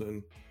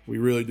listening. We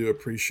really do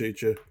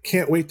appreciate you.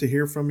 Can't wait to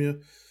hear from you.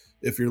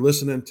 If you're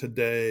listening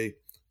today,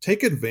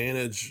 take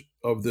advantage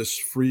of this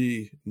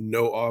free,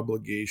 no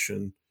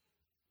obligation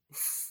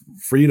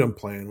freedom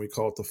plan. We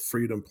call it the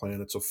Freedom Plan.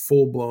 It's a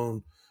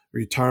full-blown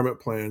retirement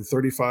plan,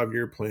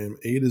 35-year plan,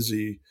 A to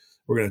Z.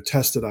 We're going to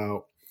test it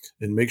out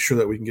and make sure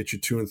that we can get you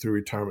to and through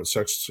retirement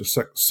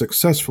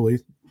successfully.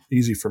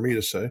 Easy for me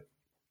to say.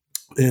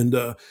 And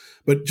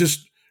but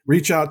just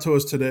reach out to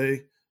us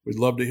today. We'd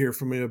love to hear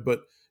from you.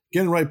 But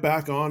getting right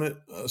back on it,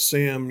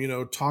 Sam,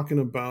 talking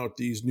about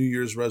these New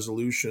Year's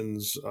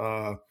resolutions,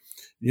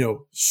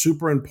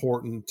 super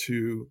important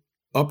to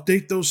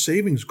update those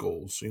savings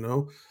goals.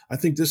 I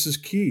think this is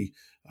key.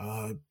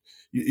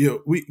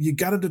 You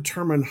got to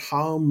determine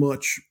how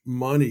much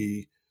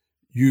money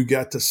you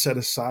got to set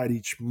aside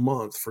each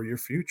month for your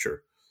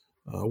future.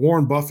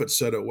 Warren Buffett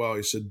said it well.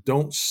 He said,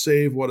 "Don't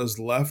save what is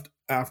left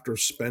after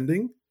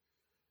spending,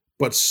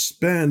 but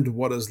spend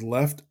what is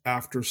left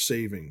after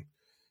saving."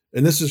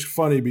 And this is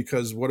funny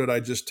because what did I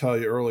just tell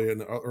you earlier in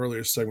the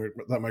earlier segment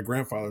that my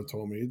grandfather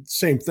told me?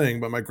 Same thing,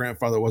 but my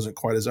grandfather wasn't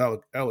quite as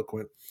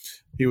eloquent.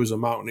 He was a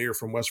mountaineer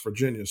from West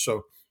Virginia.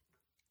 So,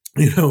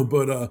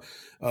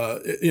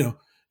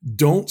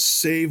 don't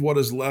save what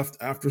is left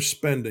after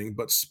spending,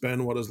 but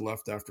spend what is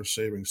left after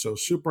saving. So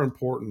super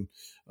important.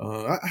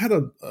 I had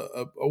a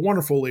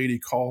wonderful lady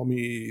call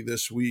me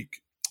this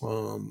week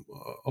on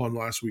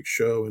last week's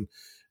show,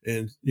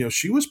 and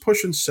she was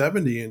pushing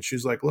 70, and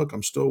she's like, "Look,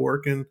 I'm still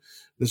working.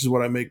 This is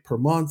what I make per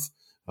month.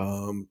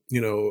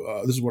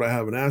 This is what I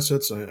have in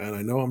assets, and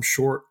I know I'm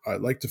short. I'd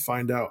like to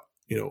find out,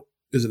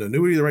 is an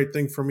annuity the right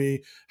thing for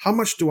me? How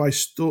much do I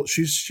still?"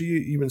 She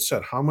even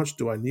said, "How much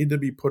do I need to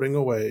be putting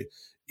away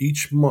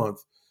each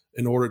month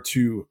in order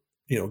to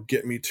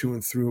get me to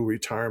and through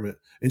retirement?"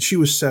 And she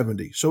was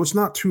 70, so it's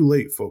not too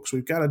late, folks.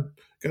 We've got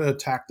to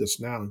attack this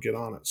now and get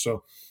on it.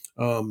 So,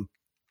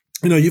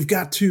 you've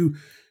got to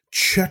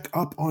check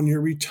up on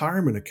your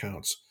retirement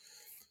accounts.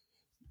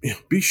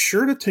 Be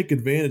sure to take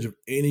advantage of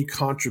any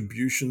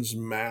contributions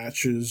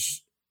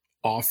matches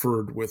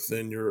offered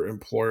within your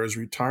employer's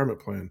retirement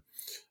plan.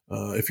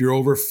 If you're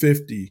over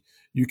 50,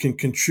 you can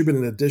contribute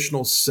an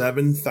additional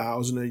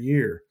 $7,000 a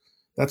year.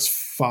 That's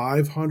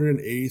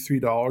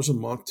 $583 a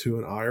month to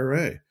an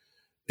IRA.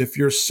 If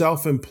you're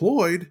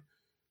self-employed,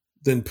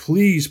 then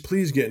please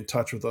get in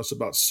touch with us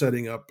about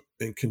setting up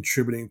and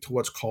contributing to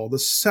what's called the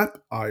SEP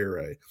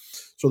IRA.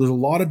 So there's a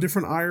lot of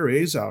different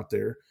IRAs out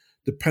there,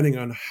 depending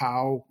on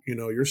how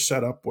you're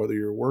set up, whether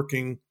you're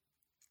working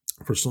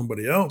for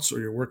somebody else or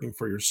you're working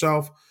for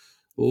yourself.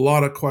 A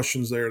lot of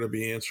questions there to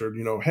be answered.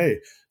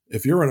 Hey,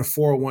 if you're in a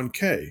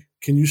 401k,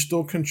 can you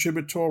still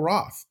contribute to a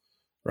Roth,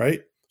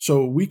 right?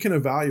 So we can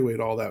evaluate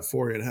all that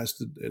for you, and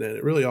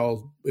it really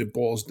it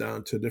boils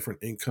down to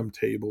different income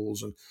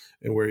tables and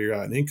where you're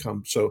at in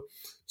income. So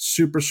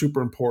super,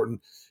 super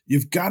important.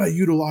 You've got to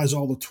utilize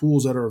all the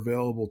tools that are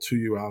available to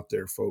you out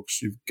there,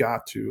 folks. You've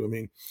got to. I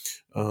mean,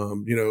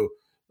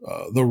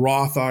 the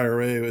Roth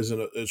IRA is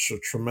a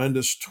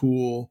tremendous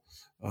tool.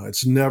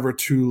 It's never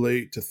too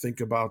late to think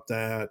about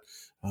that.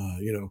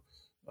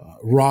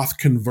 Roth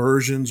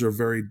conversions are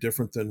very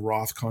different than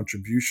Roth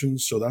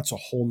contributions. So that's a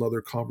whole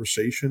nother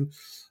conversation.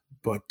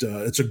 But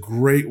it's a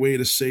great way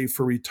to save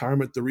for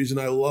retirement. The reason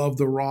I love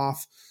the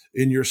Roth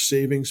in your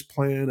savings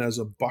plan as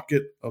a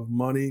bucket of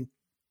money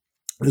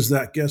is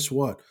that, guess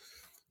what?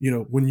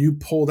 When you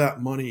pull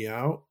that money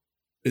out,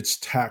 it's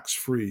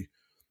tax-free.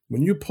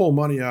 When you pull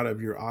money out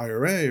of your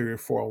IRA or your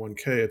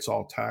 401k, it's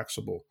all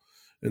taxable.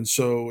 And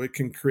so it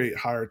can create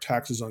higher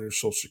taxes on your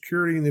Social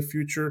Security in the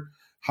future,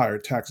 higher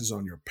taxes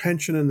on your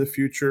pension in the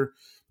future,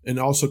 and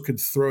also could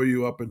throw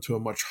you up into a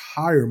much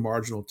higher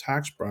marginal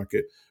tax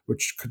bracket,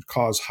 which could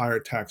cause higher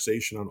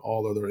taxation on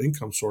all other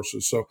income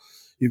sources. So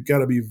you've got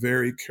to be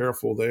very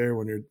careful there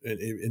when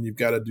and you've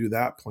got to do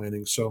that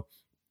planning. So,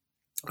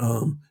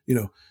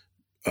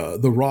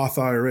 the Roth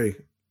IRA,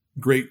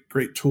 great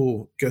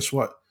tool. Guess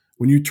what?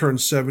 When you turn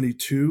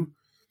 72,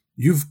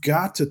 you've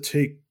got to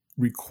take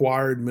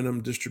required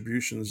minimum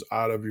distributions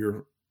out of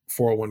your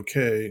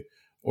 401k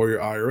or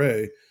your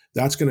IRA.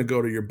 That's going to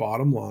go to your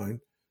bottom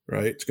line,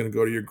 right? It's going to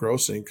go to your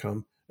gross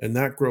income, and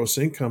that gross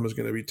income is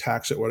going to be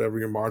taxed at whatever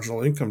your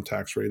marginal income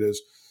tax rate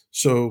is.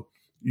 So,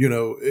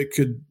 it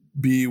could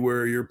be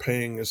where you're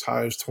paying as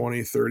high as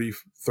 20,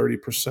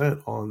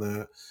 30% on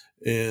that.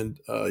 And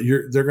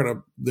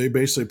they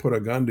basically put a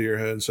gun to your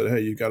head and said,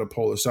 "Hey, you got to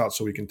pull this out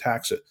so we can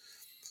tax it."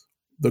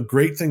 The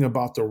great thing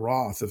about the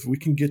Roth, if we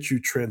can get you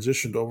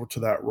transitioned over to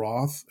that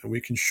Roth and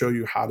we can show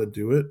you how to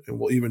do it, and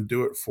we'll even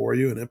do it for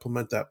you and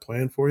implement that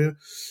plan for you,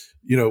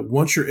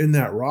 once you're in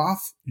that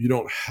Roth, you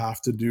don't have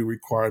to do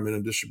required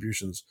minimum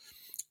distributions.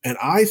 And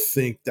I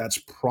think that's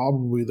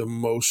probably the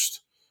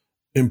most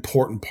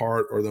important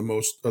part or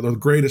the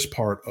greatest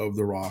part of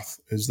the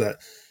Roth is that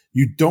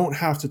you don't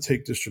have to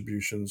take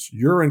distributions.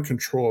 You're in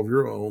control of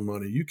your own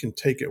money. You can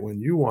take it when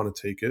you want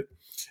to take it,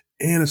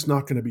 and it's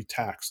not going to be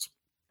taxed.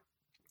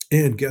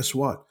 And guess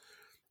what?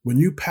 When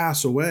you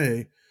pass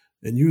away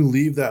and you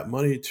leave that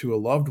money to a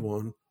loved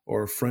one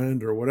or a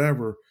friend or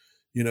whatever,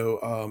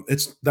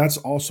 that's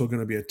also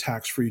going to be a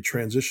tax-free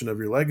transition of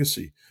your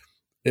legacy.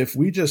 If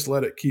we just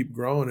let it keep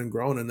growing and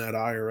growing in that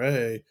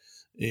IRA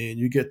and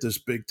you get this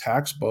big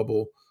tax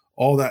bubble,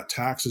 all that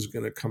tax is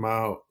going to come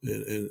out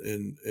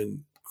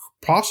and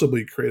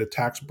possibly create a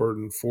tax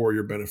burden for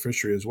your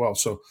beneficiary as well.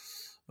 So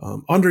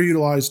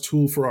underutilized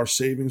tool for our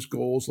savings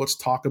goals. Let's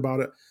talk about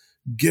it.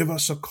 Give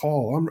us a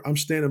call. I'm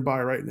standing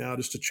by right now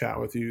just to chat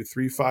with you,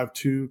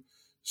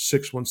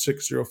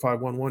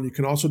 352-616-0511. You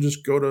can also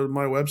just go to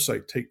my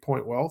website, Take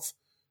Point Wealth,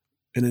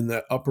 and in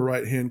that upper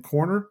right-hand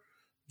corner,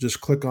 just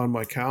click on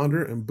my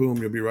calendar and boom,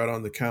 you'll be right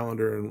on the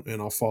calendar,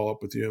 and I'll follow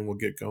up with you and we'll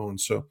get going.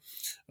 So,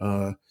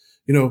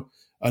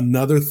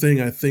 another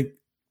thing I think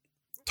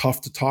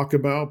tough to talk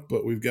about,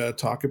 but we've got to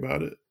talk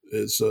about it,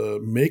 is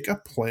make a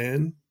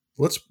plan.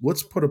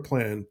 Let's put a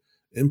plan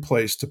in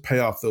place to pay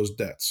off those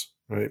debts,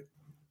 right?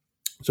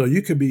 So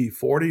you could be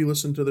 40,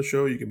 listen to the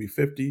show, you could be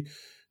 50,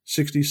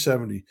 60,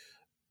 70.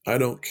 I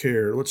don't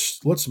care.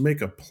 Let's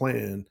make a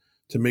plan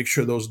to make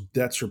sure those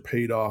debts are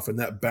paid off and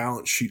that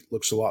balance sheet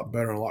looks a lot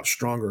better and a lot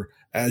stronger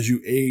as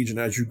you age and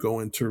as you go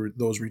into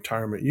those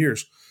retirement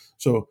years.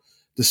 So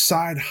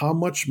decide how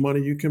much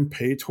money you can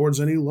pay towards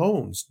any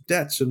loans,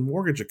 debts, and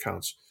mortgage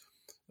accounts.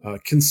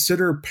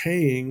 Consider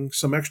paying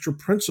some extra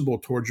principal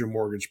towards your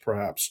mortgage,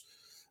 perhaps.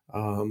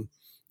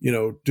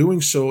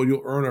 Doing so,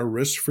 you'll earn a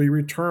risk-free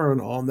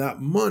return on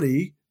that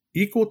money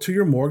equal to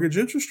your mortgage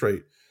interest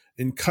rate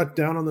and cut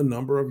down on the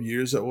number of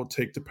years that will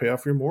take to pay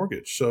off your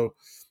mortgage. So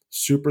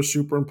super,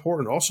 super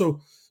important.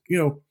 Also,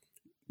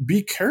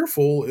 be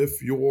careful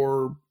if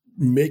you're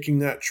making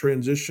that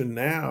transition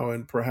now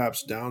and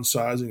perhaps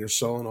downsizing or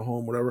selling a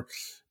home, whatever.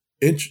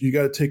 You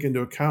got to take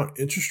into account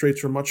interest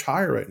rates are much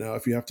higher right now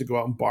if you have to go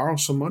out and borrow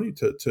some money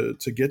to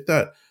get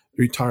that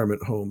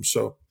retirement home.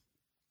 So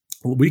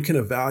we can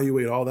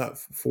evaluate all that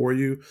for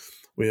you.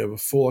 We have a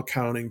full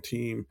accounting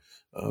team,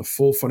 a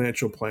full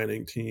financial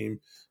planning team.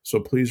 So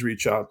please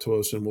reach out to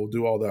us and we'll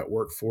do all that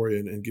work for you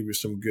and give you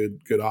some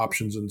good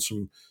options and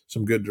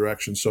some good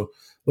direction. So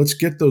let's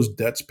get those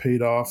debts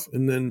paid off,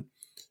 and then,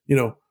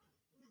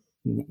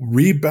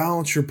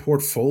 rebalance your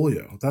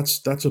portfolio.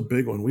 That's a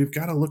big one. We've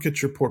got to look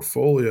at your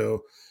portfolio,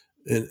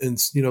 and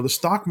the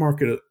stock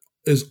market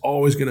is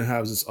always going to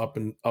have this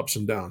ups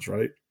and downs,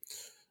 right?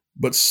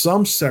 But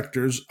some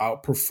sectors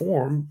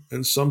outperform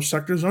and some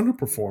sectors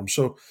underperform.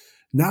 So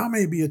now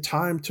may be a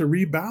time to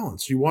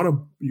rebalance. You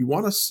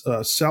want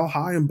to sell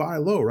high and buy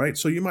low, right?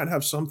 So you might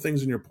have some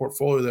things in your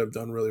portfolio that have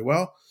done really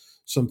well,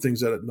 some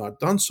things that have not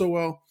done so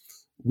well.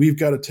 We've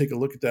got to take a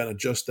look at that and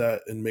adjust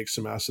that and make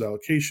some asset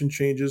allocation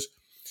changes.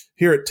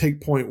 Here at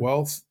Take Point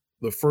Wealth,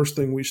 the first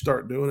thing we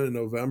start doing in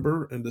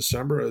November and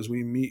December is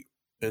we meet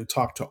and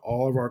talk to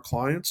all of our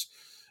clients,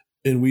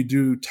 and we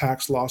do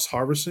tax loss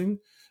harvesting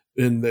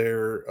in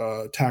their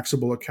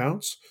taxable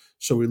accounts.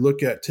 So we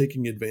look at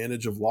taking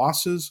advantage of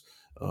losses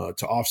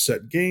to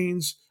offset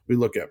gains. We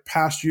look at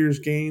past year's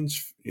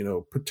gains,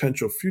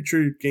 potential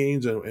future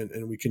gains,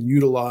 and we can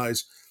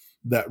utilize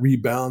that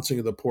rebalancing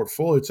of the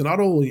portfolio to not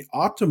only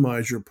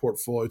optimize your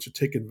portfolio to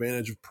take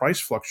advantage of price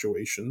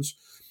fluctuations,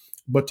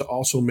 but to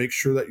also make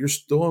sure that you're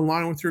still in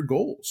line with your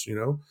goals.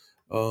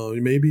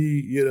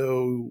 Maybe,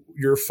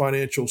 your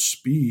financial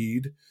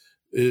speed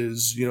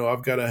is,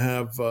 I've got to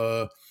have,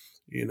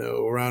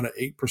 around an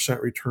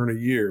 8% return a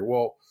year.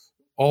 Well,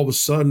 all of a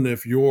sudden,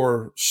 if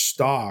your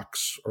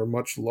stocks are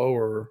much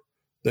lower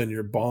than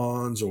your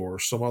bonds or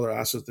some other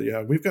assets that you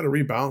have, we've got to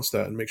rebalance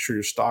that and make sure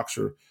your stocks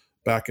are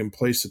back in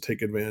place to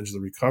take advantage of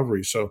the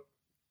recovery. So,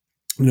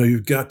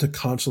 you've got to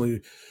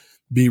constantly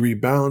be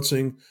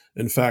rebalancing.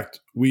 In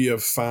fact, we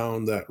have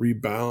found that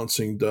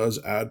rebalancing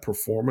does add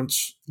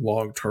performance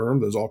long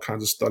term. There's all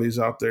kinds of studies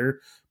out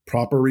there.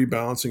 Proper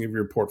rebalancing of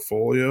your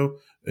portfolio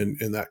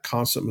and that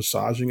constant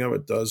massaging of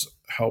it does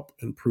help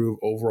improve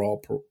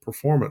overall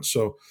performance.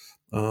 So,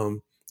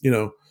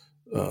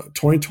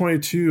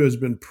 2022 has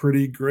been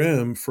pretty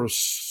grim for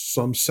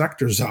some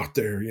sectors out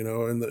there,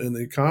 in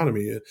the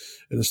economy,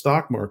 in the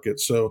stock market.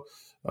 So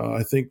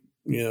I think,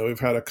 we've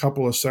had a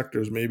couple of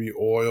sectors, maybe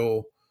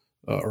oil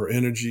or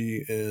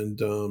energy and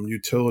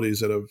utilities,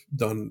 that have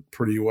done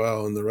pretty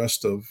well, and the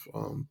rest of,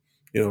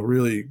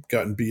 really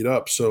gotten beat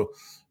up. So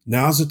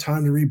now's the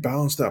time to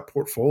rebalance that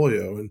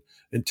portfolio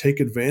and take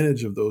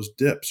advantage of those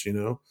dips.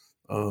 Your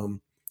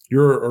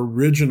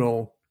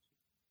original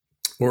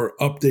or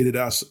updated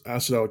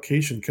asset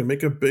allocation can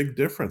make a big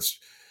difference.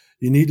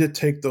 You need to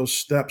take those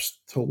steps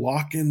to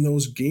lock in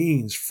those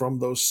gains from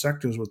those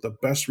sectors with the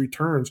best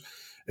returns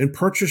and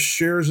purchase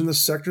shares in the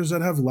sectors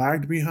that have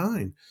lagged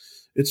behind.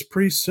 It's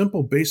pretty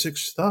simple, basic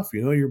stuff.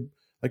 You're,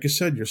 like I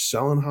said, you're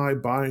selling high,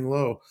 buying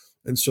low.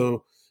 And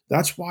so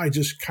that's why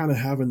just kind of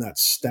having that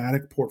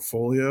static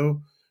portfolio,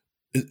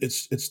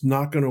 it's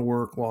not going to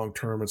work long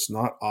term. It's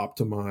not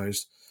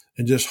optimized,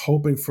 and just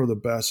hoping for the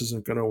best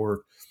isn't going to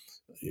work.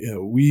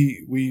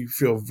 We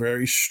feel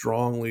very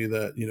strongly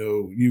that,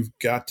 you've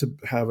got to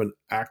have an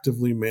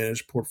actively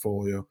managed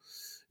portfolio.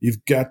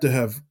 You've got to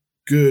have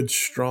good,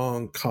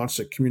 strong,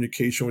 constant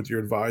communication with your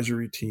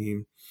advisory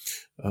team.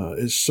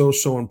 Is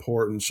so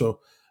important. So,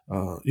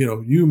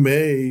 you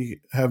may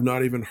have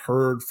not even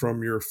heard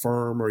from your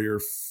firm or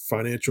your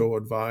financial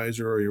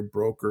advisor or your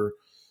broker.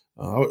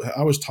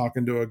 I was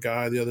talking to a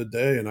guy the other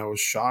day and I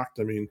was shocked.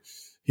 I mean,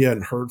 he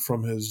hadn't heard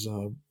from his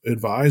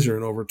advisor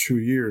in over 2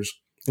 years.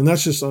 And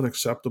that's just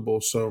unacceptable.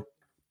 So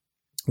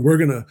we're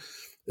going to,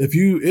 if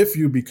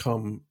you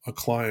become a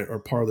client or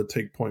part of the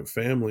Take Point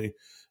family,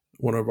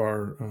 one of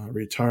our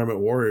retirement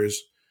warriors,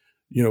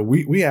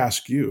 we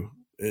ask you,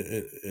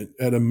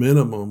 at a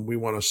minimum, we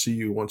want to see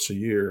you once a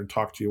year and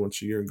talk to you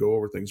once a year and go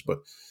over things. But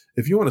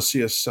if you want to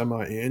see us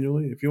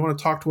semi-annually, if you want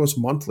to talk to us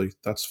monthly,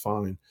 that's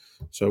fine.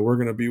 So we're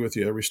going to be with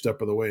you every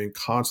step of the way and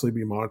constantly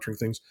be monitoring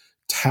things.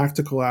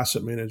 Tactical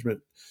asset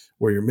management,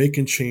 where you're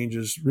making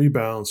changes,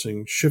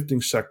 rebalancing,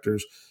 shifting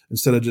sectors,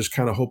 instead of just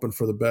kind of hoping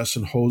for the best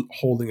and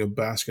holding a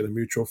basket of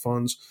mutual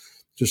funds,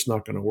 just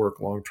not going to work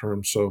long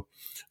term. So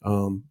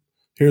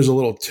here's a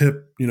little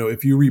tip.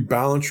 If you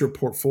rebalance your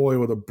portfolio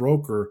with a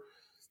broker,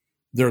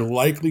 they're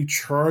likely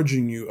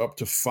charging you up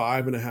to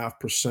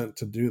 5.5%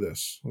 to do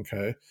this.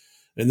 Okay.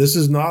 And this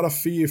is not a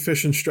fee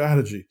efficient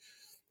strategy.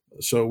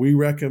 So we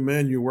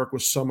recommend you work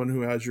with someone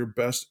who has your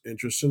best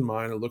interest in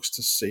mind and looks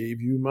to save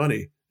you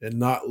money and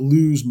not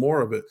lose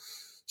more of it.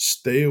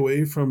 Stay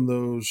away from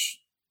those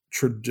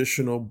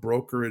traditional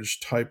brokerage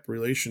type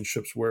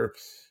relationships where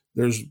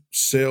there's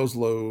sales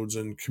loads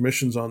and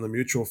commissions on the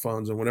mutual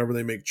funds. And whenever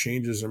they make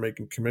changes, they're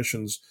making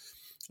commissions.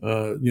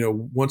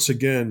 Once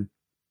again,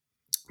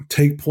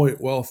 Take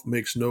Point Wealth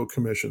makes no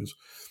commissions.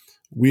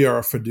 We are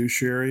a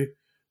fiduciary.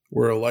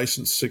 We're a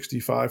licensed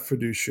 65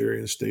 fiduciary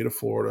in the state of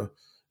Florida.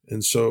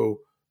 And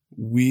so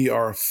we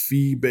are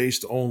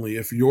fee-based only.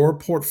 If your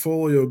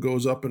portfolio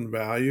goes up in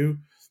value,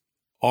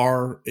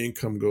 our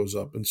income goes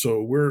up. And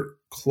so we're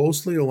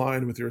closely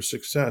aligned with your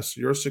success.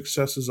 Your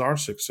success is our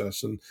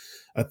success. And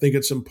I think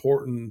it's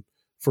important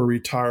for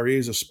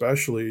retirees,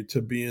 especially,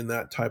 to be in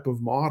that type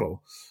of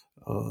model.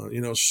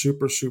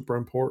 Super, super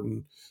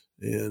important.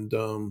 And,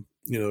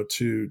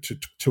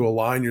 to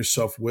align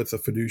yourself with a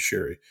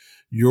fiduciary.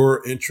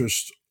 Your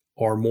interests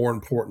are more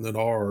important than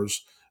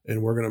ours.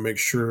 And we're going to make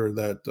sure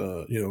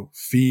that,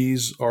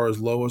 fees are as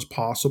low as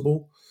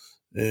possible.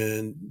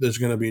 And there's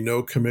going to be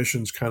no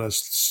commissions kind of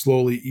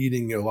slowly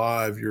eating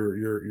alive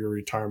your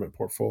retirement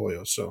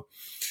portfolio. So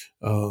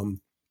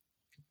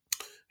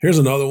here's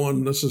another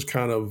one. This is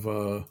kind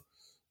of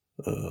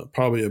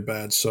probably a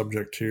bad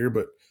subject here,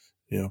 but,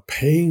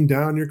 paying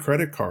down your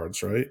credit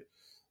cards, right?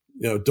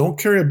 Don't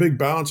carry a big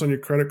balance on your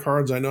credit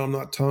cards. I know I'm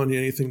not telling you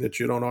anything that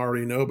you don't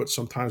already know, but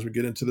sometimes we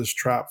get into this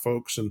trap,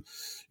 folks. And,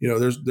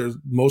 there's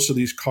most of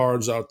these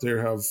cards out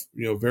there have,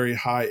 very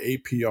high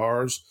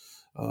APRs.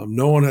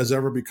 No one has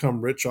ever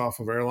become rich off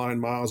of airline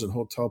miles and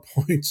hotel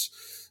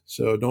points.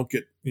 So don't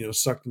get,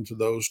 sucked into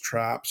those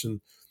traps, and,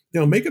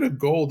 make it a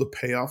goal to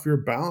pay off your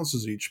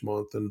balances each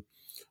month. And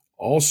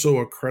also,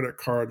 a credit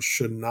card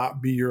should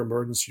not be your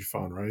emergency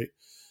fund, right?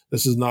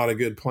 This is not a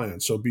good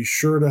plan. So be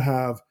sure to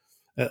have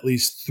at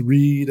least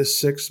 3 to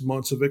 6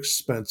 months of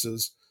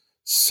expenses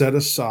set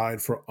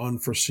aside for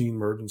unforeseen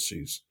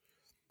emergencies.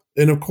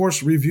 And of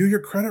course, review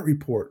your credit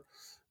report.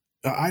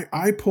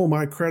 I pull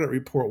my credit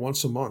report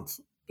once a month,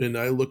 and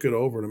I look it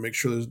over to make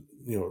sure there's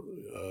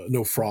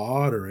no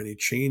fraud or any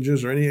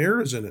changes or any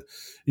errors in it.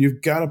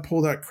 You've got to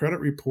pull that credit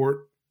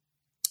report.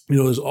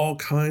 There's all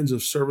kinds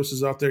of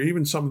services out there.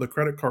 Even some of the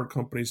credit card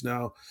companies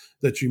now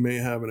that you may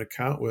have an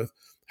account with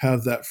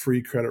have that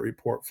free credit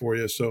report for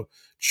you. So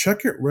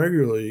check it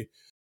regularly.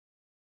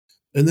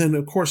 And then,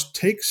 of course,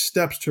 take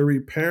steps to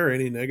repair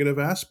any negative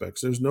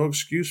aspects. There's no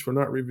excuse for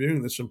not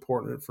reviewing this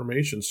important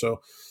information.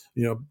 So,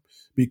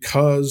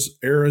 because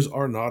errors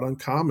are not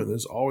uncommon,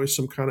 there's always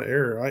some kind of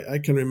error. I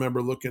can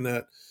remember looking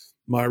at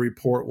my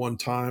report one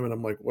time, and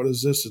I'm like, "What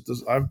is this?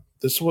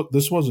 This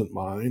wasn't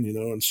mine,"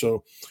 And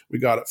so we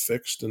got it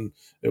fixed, and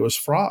it was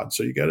fraud.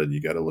 So you got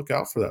to look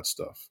out for that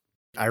stuff.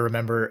 I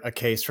remember a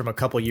case from a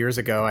couple years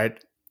ago.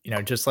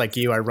 Just like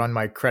you, I run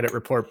my credit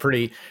report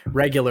pretty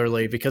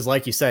regularly because,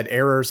 like you said,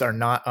 errors are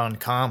not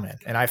uncommon.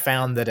 And I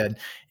found that an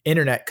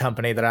internet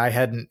company that I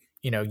hadn't,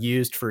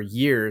 used for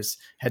years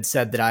had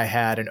said that I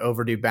had an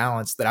overdue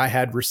balance that I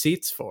had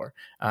receipts for.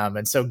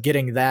 And so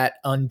getting that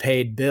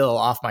unpaid bill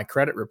off my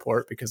credit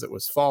report because it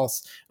was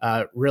false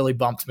really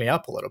bumped me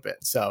up a little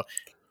bit. So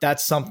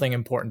that's something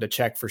important to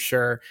check for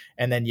sure.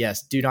 And then,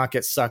 yes, do not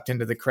get sucked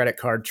into the credit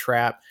card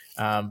trap.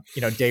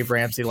 Dave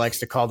Ramsey likes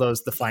to call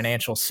those the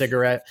financial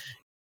cigarette.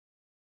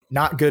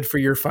 Not good for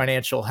your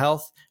financial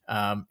health.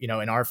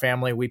 In our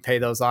family, we pay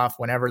those off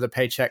whenever the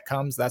paycheck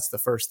comes. That's the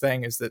first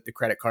thing, is that the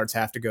credit cards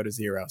have to go to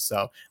zero.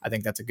 So I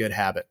think that's a good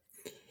habit.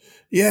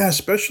 Yeah,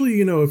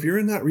 especially, if you're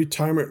in that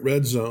retirement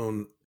red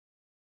zone,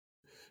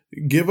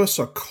 give us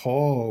a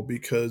call,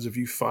 because if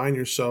you find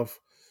yourself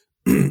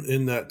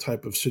in that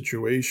type of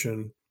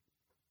situation,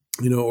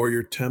 or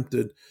you're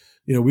tempted,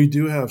 we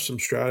do have some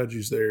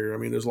strategies there. I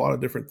mean, there's a lot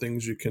of different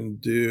things you can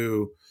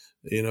do,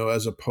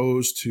 as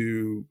opposed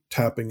to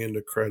tapping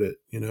into credit.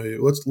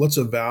 Let's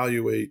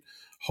evaluate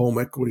home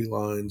equity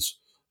lines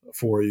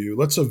for you.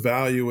 Let's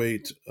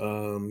evaluate,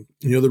 the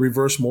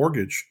reverse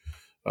mortgage.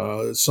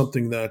 It's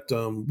something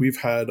that we've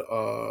had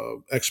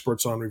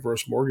experts on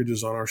reverse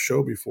mortgages on our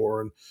show before,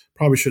 and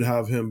probably should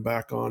have him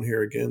back on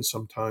here again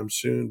sometime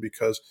soon,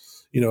 because,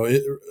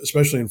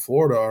 especially in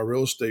Florida, our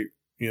real estate,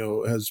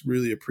 has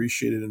really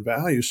appreciated in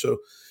value. So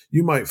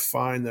you might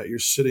find that you're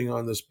sitting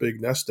on this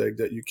big nest egg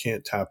that you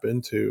can't tap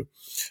into.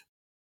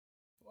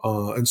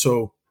 And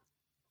so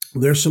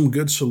There's some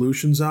good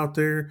solutions out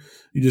there.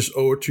 You just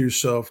owe it to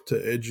yourself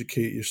to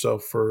educate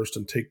yourself first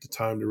and take the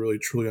time to really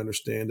truly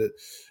understand it.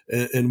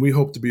 And we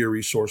hope to be a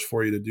resource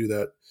for you to do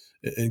that.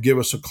 And give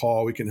us a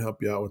call. We can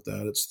help you out with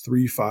that. It's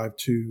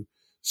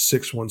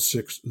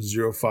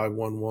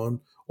 352-616-0511.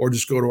 Or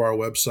just go to our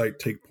website,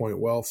 Take Point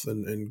Wealth,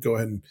 and go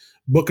ahead and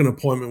book an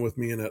appointment with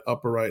me in that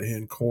upper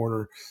right-hand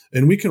corner.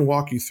 And we can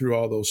walk you through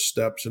all those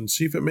steps and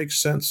see if it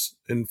makes sense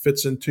and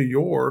fits into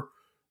your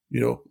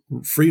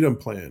freedom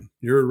plan,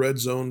 your red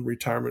zone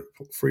retirement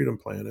freedom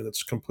plan. And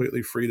it's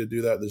completely free to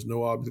do that. There's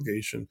no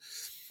obligation.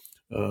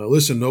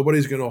 Listen,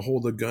 nobody's going to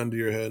hold a gun to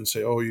your head and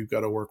say, oh, you've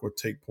got to work with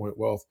Take Point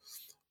Wealth.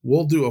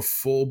 We'll do a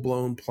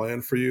full-blown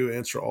plan for you,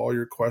 answer all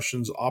your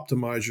questions,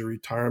 optimize your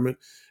retirement.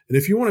 And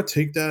if you want to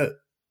take that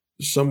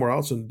somewhere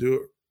else and do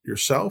it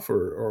yourself,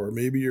 or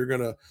maybe you're going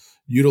to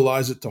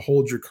utilize it to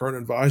hold your current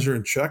advisor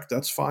in check,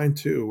 that's fine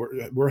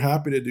too. We're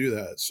happy to do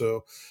that.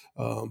 So,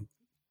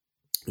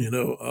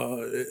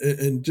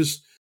 and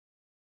just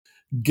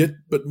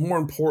but more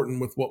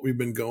important, with what we've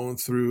been going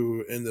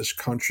through in this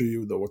country,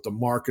 with the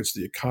markets,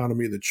 the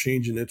economy, the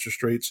change in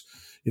interest rates,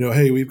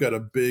 hey, we've got a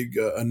big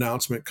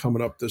announcement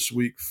coming up this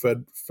week.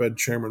 Fed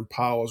Chairman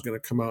Powell is going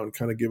to come out and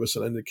kind of give us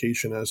an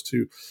indication as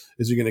to,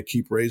 is he going to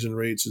keep raising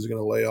rates? Is he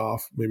going to lay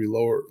off, maybe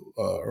lower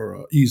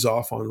or ease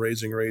off on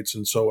raising rates?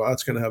 And so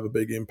that's going to have a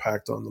big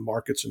impact on the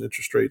markets and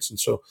interest rates. And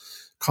so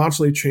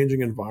constantly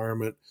changing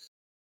environment.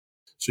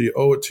 So you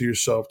owe it to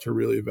yourself to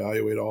really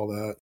evaluate all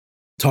that.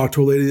 Talked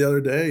to a lady the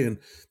other day and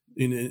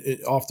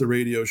off the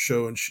radio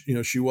show, and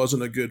she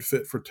wasn't a good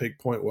fit for Take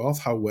Point Wealth.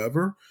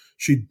 However,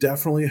 she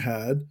definitely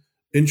had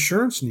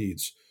insurance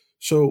needs.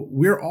 So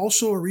we're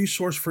also a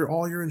resource for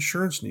all your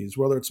insurance needs,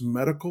 whether it's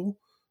medical,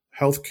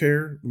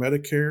 healthcare,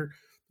 Medicare,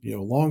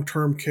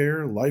 long-term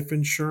care, life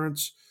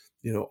insurance,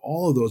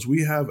 all of those.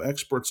 We have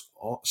experts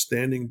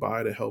standing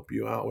by to help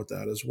you out with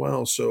that as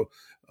well. So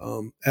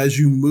as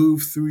you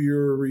move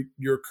through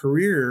your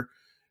career,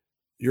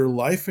 your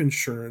life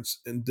insurance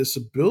and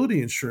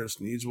disability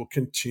insurance needs will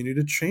continue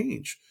to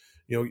change.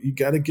 You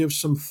got to give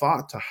some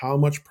thought to how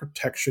much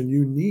protection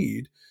you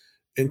need,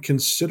 and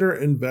consider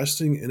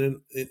investing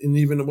in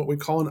even what we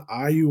call an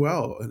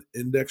IUL, an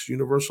Index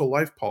Universal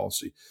Life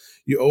Policy.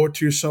 You owe it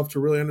to yourself to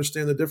really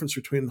understand the difference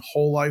between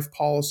whole life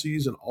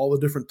policies and all the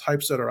different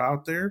types that are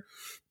out there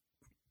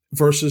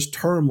versus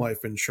term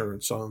life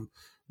insurance,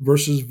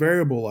 versus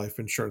variable life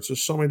insurance.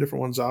 There's so many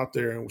different ones out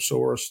there, and so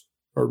we're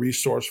a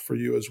resource for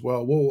you as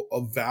well. We'll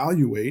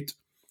evaluate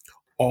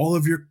all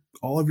of your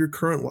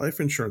current life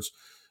insurance.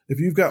 If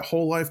you've got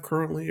whole life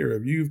currently, or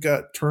if you've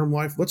got term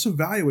life, let's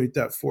evaluate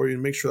that for you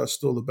and make sure that's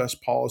still the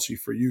best policy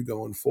for you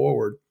going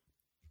forward.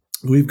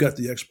 We've got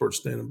the experts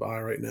standing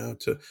by right now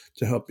to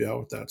help you out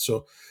with that.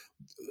 So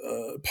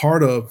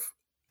part of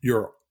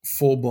your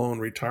full-blown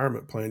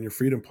retirement plan, your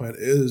freedom plan,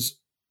 is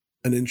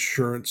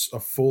a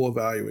full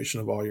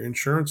evaluation of all your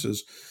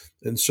insurances.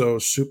 And so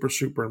super,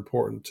 super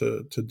important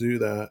to do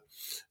that.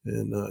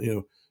 And,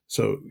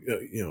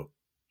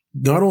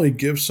 not only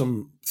give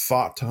some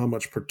thought to how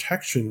much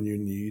protection you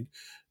need,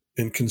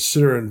 and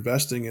consider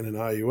investing in an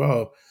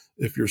IUL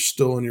if you're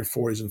still in your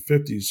 40s and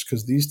 50s,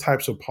 because these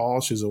types of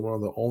policies are one of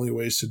the only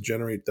ways to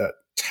generate that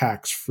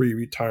tax-free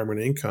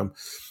retirement income.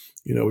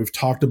 We've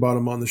talked about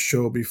them on the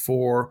show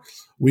before.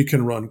 We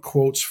can run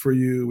quotes for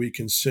you. We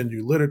can send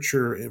you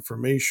literature,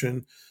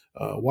 information,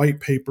 white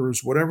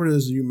papers, whatever it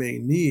is you may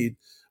need.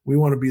 We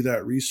want to be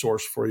that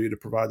resource for you to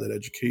provide that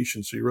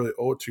education. So you really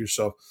owe it to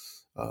yourself,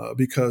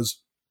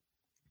 because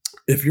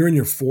if you're in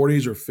your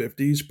 40s or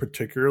 50s,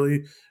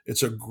 particularly,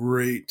 it's a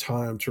great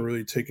time to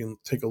really take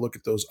a look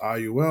at those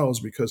IULs,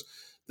 because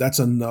that's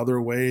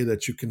another way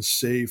that you can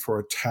save for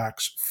a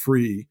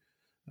tax-free,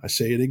 I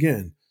say it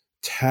again,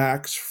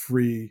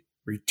 tax-free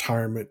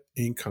retirement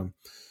income.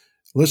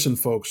 Listen,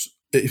 folks,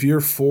 if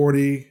you're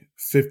 40,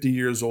 50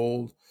 years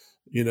old,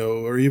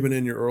 or even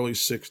in your early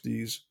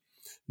 60s,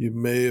 you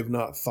may have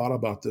not thought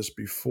about this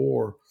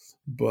before,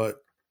 but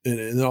and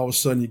then all of a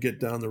sudden you get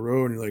down the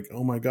road and you're like,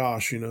 oh my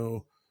gosh,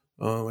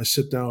 I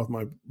sit down with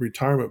my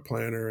retirement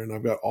planner and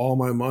I've got all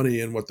my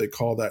money in what they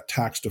call that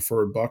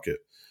tax-deferred bucket.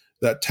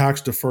 That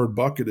tax-deferred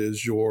bucket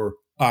is your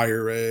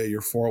IRA,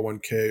 your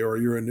 401k, or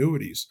your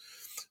annuities.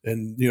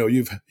 And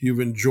you've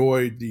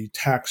enjoyed the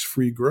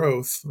tax-free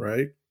growth,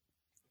 right?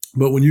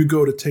 But when you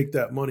go to take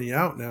that money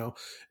out now,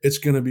 it's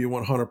going to be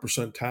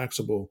 100%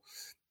 taxable.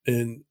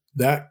 And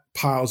that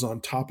piles on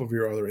top of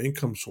your other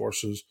income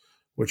sources,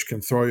 which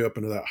can throw you up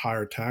into that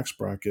higher tax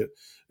bracket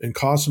and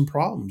cause some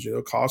problems,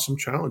 cause some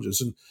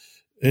challenges.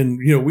 And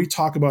we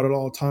talk about it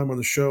all the time on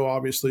the show.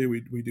 Obviously,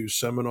 we do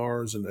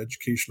seminars and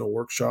educational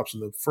workshops.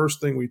 And the first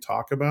thing we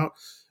talk about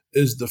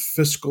is the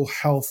fiscal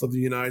health of the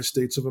United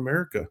States of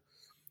America.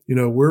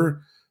 We're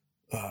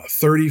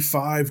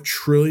 $35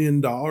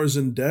 trillion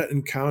in debt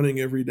and counting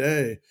every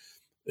day.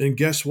 And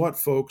guess what,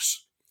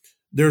 folks?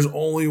 There's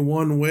only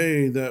one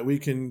way that we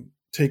can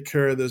take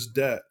care of this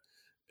debt.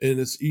 And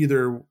it's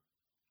either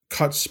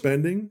cut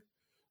spending,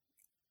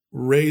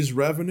 raise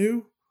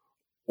revenue,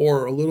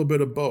 or a little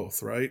bit of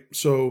both, right?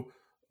 So,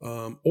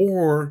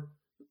 or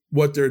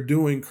what they're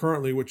doing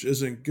currently, which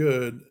isn't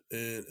good,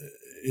 and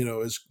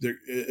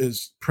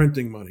is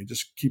printing money.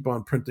 Just keep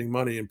on printing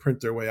money and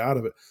print their way out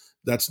of it.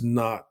 That's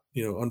not,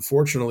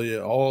 unfortunately,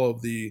 all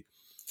of the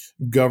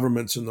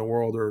governments in the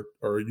world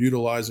are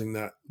utilizing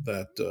that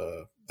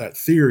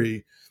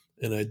theory,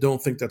 and I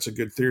don't think that's a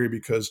good theory,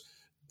 because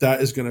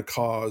that is going to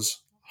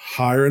cause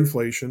higher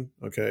inflation.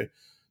 Okay,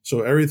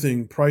 so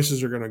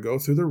prices are going to go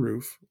through the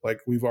roof,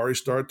 like we've already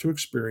started to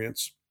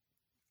experience.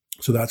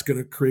 So that's going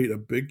to create a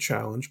big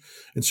challenge.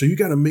 And so you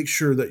got to make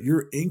sure that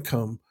your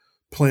income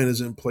plan is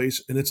in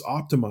place and it's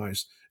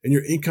optimized, and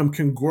your income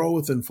can grow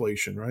with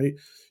inflation, right?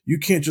 You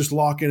can't just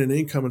lock in an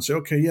income and say,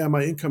 okay, yeah,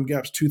 my income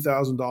gap's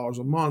 $2,000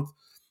 a month,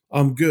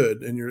 I'm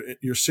good. And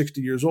you're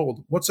 60 years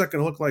old. What's that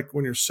going to look like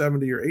when you're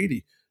 70 or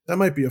 80? That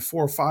might be a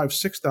 $4,000,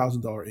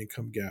 $5,000, $6,000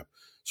 income gap.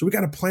 So we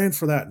got to plan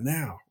for that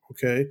now,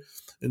 okay?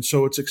 And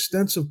so it's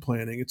extensive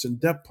planning, it's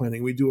in-depth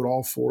planning. We do it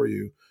all for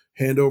you.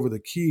 Hand over the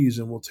keys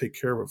and we'll take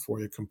care of it for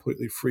you,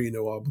 completely free,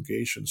 no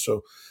obligation.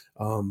 So,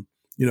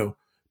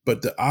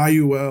 but the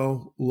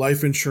IUL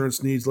life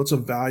insurance needs, let's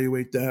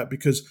evaluate that,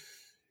 because,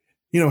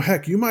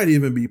 heck, you might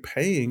even be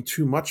paying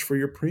too much for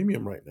your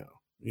premium right now.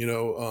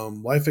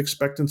 Life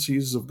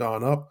expectancies have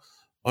gone up,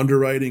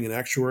 underwriting and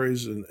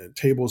actuaries and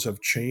tables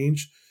have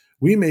changed.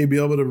 We may be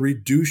able to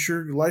reduce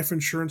your life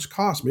insurance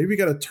costs. Maybe you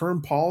got a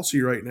term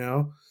policy right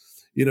now,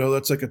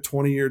 that's like a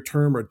 20-year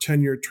term or a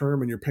 10-year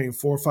term, and you're paying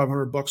 $400 or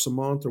 $500 a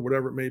month or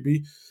whatever it may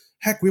be.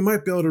 Heck, we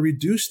might be able to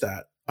reduce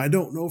that. I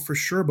don't know for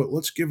sure, but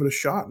let's give it a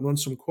shot and run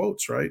some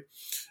quotes, right?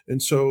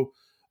 And so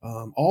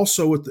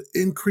also with the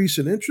increase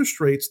in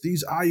interest rates,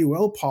 these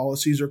IUL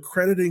policies are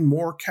crediting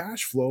more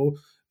cash flow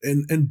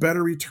and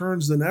better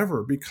returns than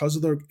ever because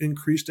of the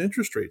increased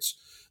interest rates.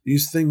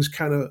 These things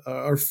kind of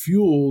are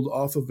fueled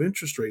off of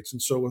interest rates.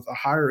 And so with a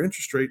higher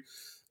interest rate,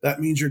 that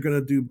means you're going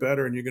to do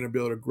better and you're going to be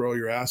able to grow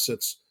your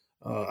assets,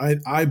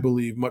 I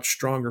believe, much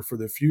stronger for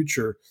the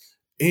future.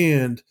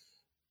 And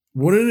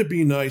wouldn't it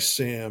be nice,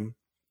 Sam,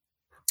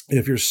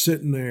 if you're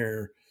sitting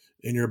there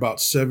and you're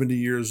about 70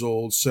 years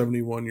old,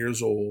 71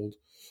 years old,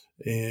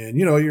 and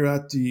you're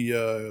at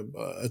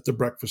the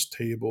breakfast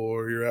table,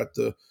 or you're at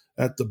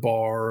the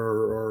bar,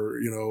 or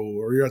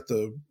you're at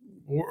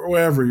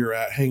wherever you're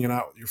at, hanging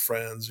out with your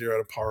friends, you're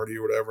at a party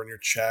or whatever, and you're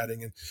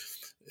chatting,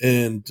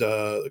 and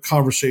the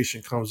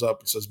conversation comes up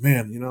and says,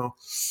 man,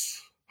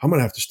 I'm going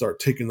to have to start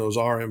taking those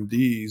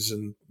RMDs,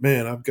 and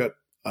man, I'm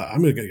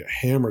going to get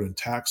hammered in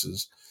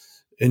taxes.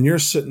 And you're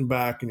sitting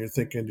back and you're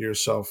thinking to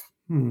yourself,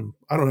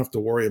 I don't have to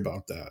worry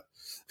about that.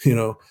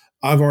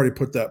 I've already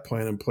put that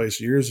plan in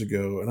place years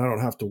ago, and I don't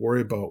have to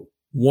worry about,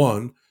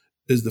 one,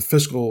 is the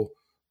fiscal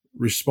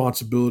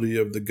responsibility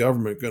of the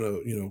government going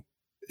to,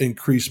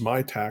 increase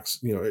my tax,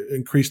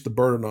 increase the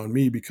burden on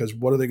me, because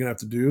what are they going to have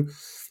to do?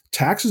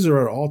 Taxes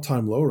are at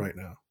all-time low right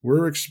now.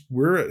 We're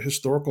at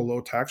historical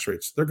low tax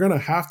rates. They're going to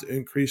have to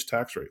increase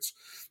tax rates.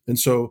 And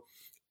so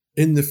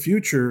in the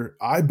future,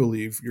 I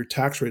believe your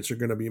tax rates are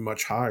going to be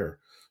much higher.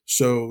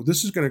 So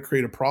this is going to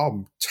create a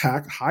problem,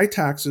 high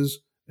taxes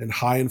and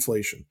high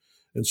inflation.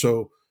 And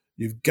so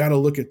you've got to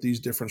look at these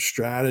different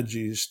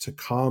strategies to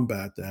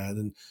combat that.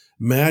 And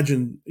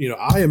imagine,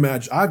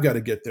 I've got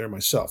to get there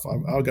myself.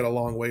 I've got a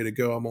long way to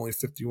go. I'm only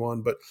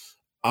 51, but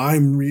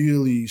I'm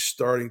really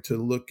starting to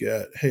look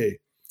at, hey,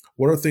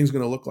 what are things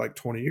going to look like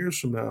 20 years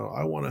from now?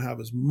 I want to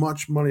have as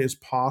much money as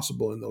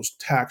possible in those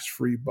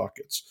tax-free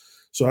buckets,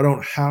 so I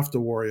don't have to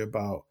worry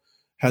about,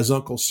 has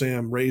Uncle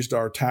Sam raised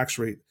our tax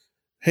rate?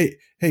 Hey,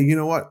 you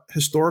know what?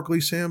 Historically,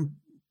 Sam,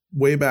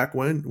 way back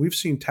when, we've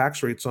seen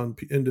tax rates on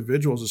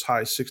individuals as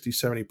high as 60,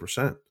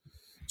 70%.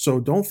 So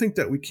don't think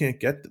that we can't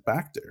get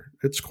back there.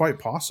 It's quite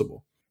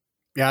possible.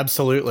 Yeah,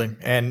 absolutely.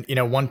 And,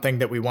 one thing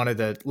that we wanted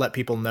to let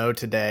people know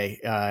today,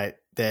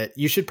 that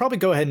you should probably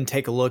go ahead and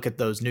take a look at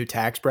those new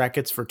tax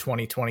brackets for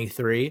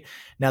 2023.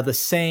 Now, the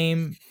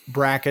same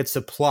brackets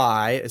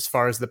apply as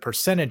far as the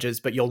percentages,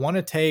 but you'll want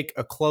to take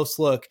a close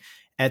look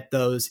at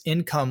those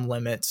income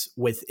limits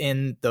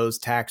within those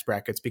tax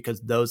brackets,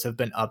 because those have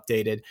been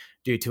updated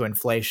due to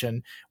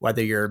inflation.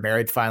 Whether you're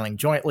married, filing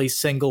jointly,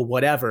 single,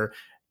 whatever,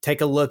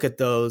 take a look at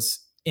those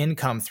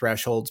income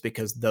thresholds,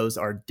 because those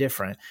are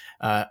different.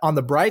 On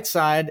the bright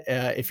side,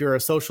 if you're a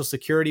Social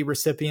Security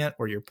recipient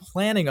or you're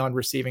planning on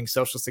receiving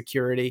Social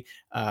Security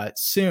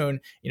soon,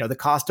 the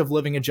cost of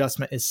living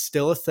adjustment is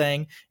still a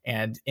thing.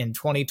 And in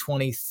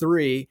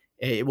 2023,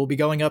 it will be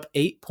going up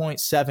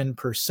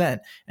 8.7%.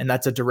 And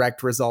that's a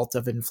direct result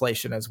of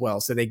inflation as well.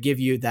 So they give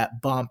you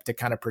that bump to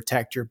kind of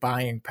protect your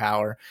buying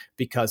power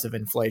because of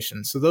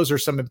inflation. So those are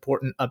some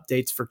important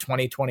updates for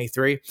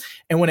 2023.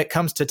 And when it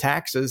comes to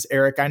taxes,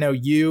 Eric, I know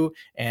you,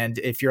 and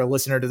if you're a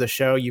listener to the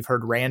show, you've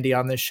heard Randy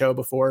on this show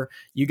before,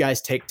 you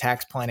guys take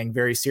tax planning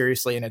very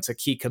seriously, and it's a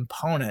key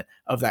component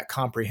of that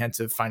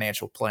comprehensive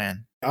financial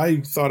plan.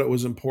 I thought it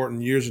was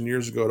important years and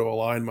years ago to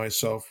align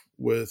myself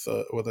with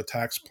a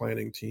tax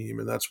planning team,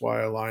 and that's why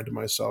I aligned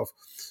myself.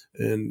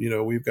 And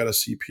we've got a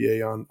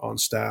CPA on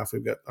staff,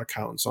 we've got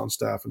accountants on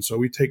staff, and so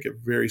we take it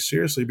very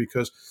seriously,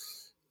 because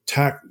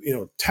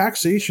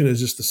taxation is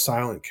just a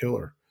silent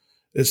killer.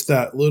 it's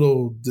that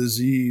little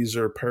disease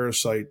or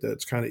parasite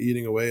that's kind of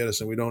eating away at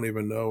us, and we don't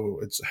even know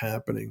it's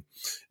happening,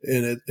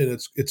 and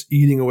it's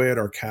eating away at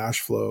our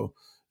cash flow.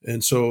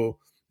 And so,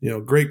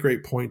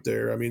 great point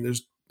there. I mean,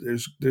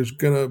 there's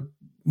gonna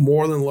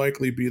more than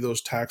likely be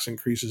those tax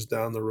increases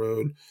down the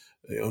road.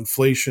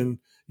 Inflation,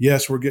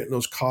 yes, we're getting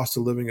those cost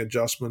of living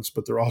adjustments,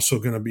 but they're also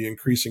going to be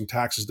increasing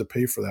taxes to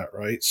pay for that,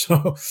 right?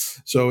 So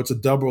it's a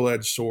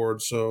double-edged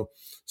sword. So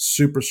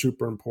super,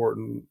 super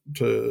important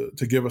to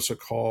give us a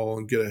call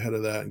and get ahead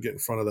of that and get in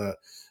front of that.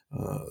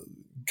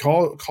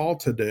 Call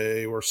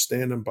today. We're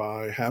standing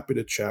by, happy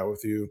to chat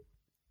with you.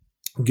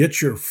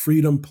 Get your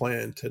freedom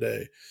plan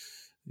today.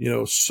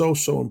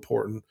 So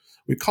important.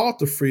 We call it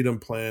the freedom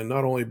plan,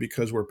 not only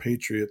because we're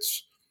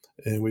patriots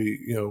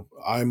and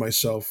I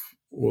myself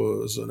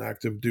was an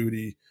active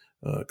duty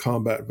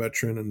combat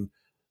veteran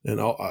and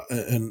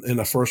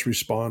a first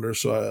responder.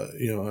 So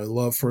I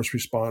love first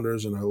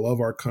responders and I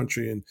love our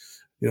country, and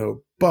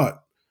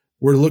but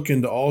we're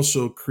looking to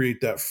also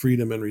create that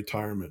freedom in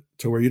retirement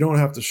to where you don't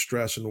have to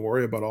stress and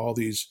worry about all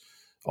these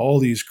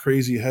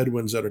crazy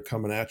headwinds that are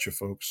coming at you,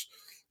 folks.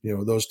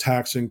 Those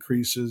tax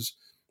increases,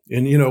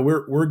 and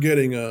we're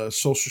getting a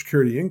Social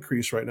Security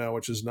increase right now,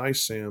 which is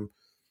nice, Sam.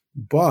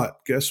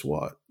 But guess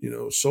what?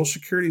 Social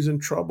Security is in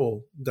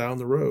trouble down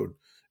the road.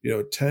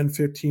 10,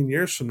 15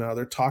 years from now,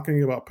 they're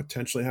talking about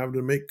potentially having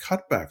to make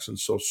cutbacks in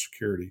Social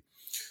Security.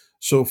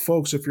 So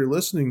folks, if you're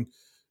listening,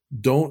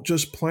 don't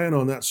just plan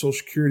on that Social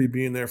Security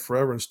being there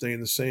forever and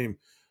staying the same.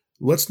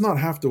 Let's not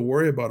have to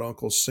worry about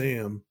Uncle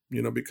Sam,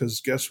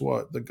 because guess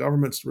what? The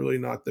government's really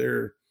not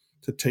there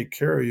to take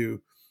care of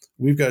you.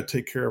 We've got to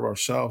take care of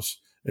ourselves.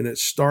 And it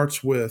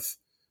starts with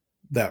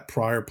that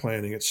prior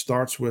planning. It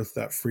starts with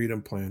that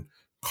freedom plan.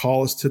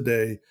 Call us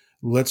today.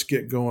 Let's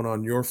get going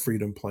on your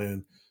freedom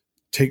plan.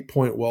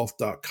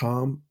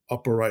 TakePointWealth.com,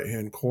 upper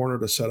right-hand corner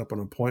to set up an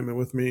appointment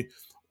with me,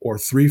 or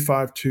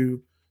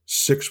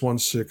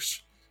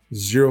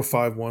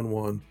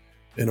 352-616-0511.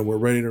 And we're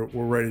ready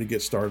to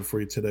get started for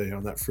you today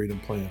on that freedom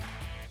plan.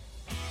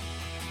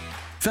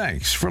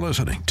 Thanks for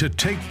listening to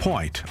Take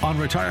Point on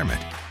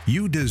Retirement.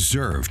 You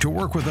deserve to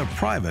work with a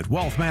private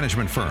wealth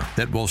management firm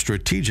that will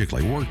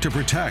strategically work to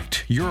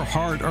protect your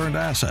hard-earned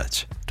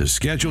assets. To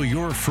schedule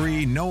your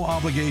free,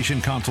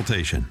 no-obligation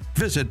consultation,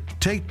 visit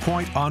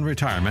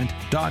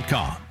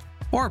TakePointOnRetirement.com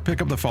or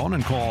pick up the phone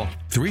and call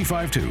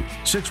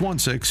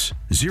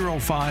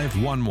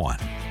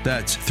 352-616-0511.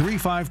 That's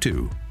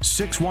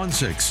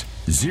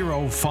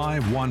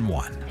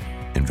 352-616-0511.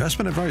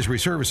 Investment advisory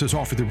services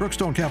offered through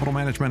Brookstone Capital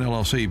Management,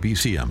 LLC,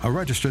 BCM, a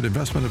registered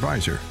investment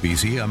advisor.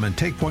 BCM and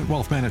Take Point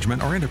Wealth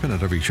Management are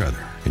independent of each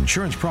other.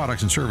 Insurance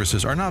products and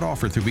services are not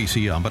offered through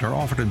BCM, but are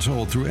offered and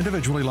sold through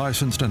individually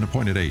licensed and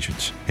appointed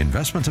agents.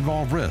 Investments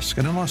involve risk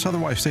and, unless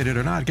otherwise stated,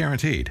 are not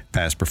guaranteed.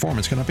 Past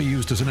performance cannot be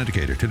used as an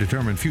indicator to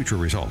determine future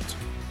results.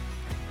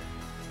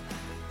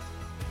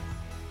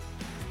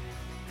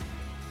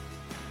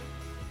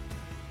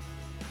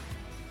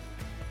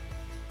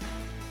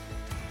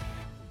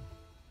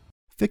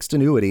 Fixed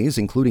annuities,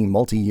 including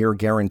multi-year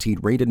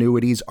guaranteed rate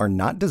annuities, are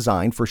not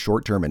designed for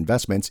short-term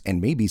investments and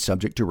may be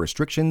subject to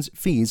restrictions,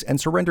 fees, and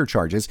surrender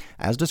charges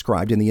as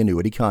described in the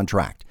annuity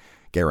contract.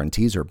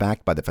 Guarantees are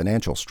backed by the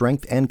financial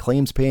strength and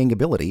claims-paying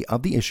ability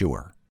of the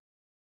issuer.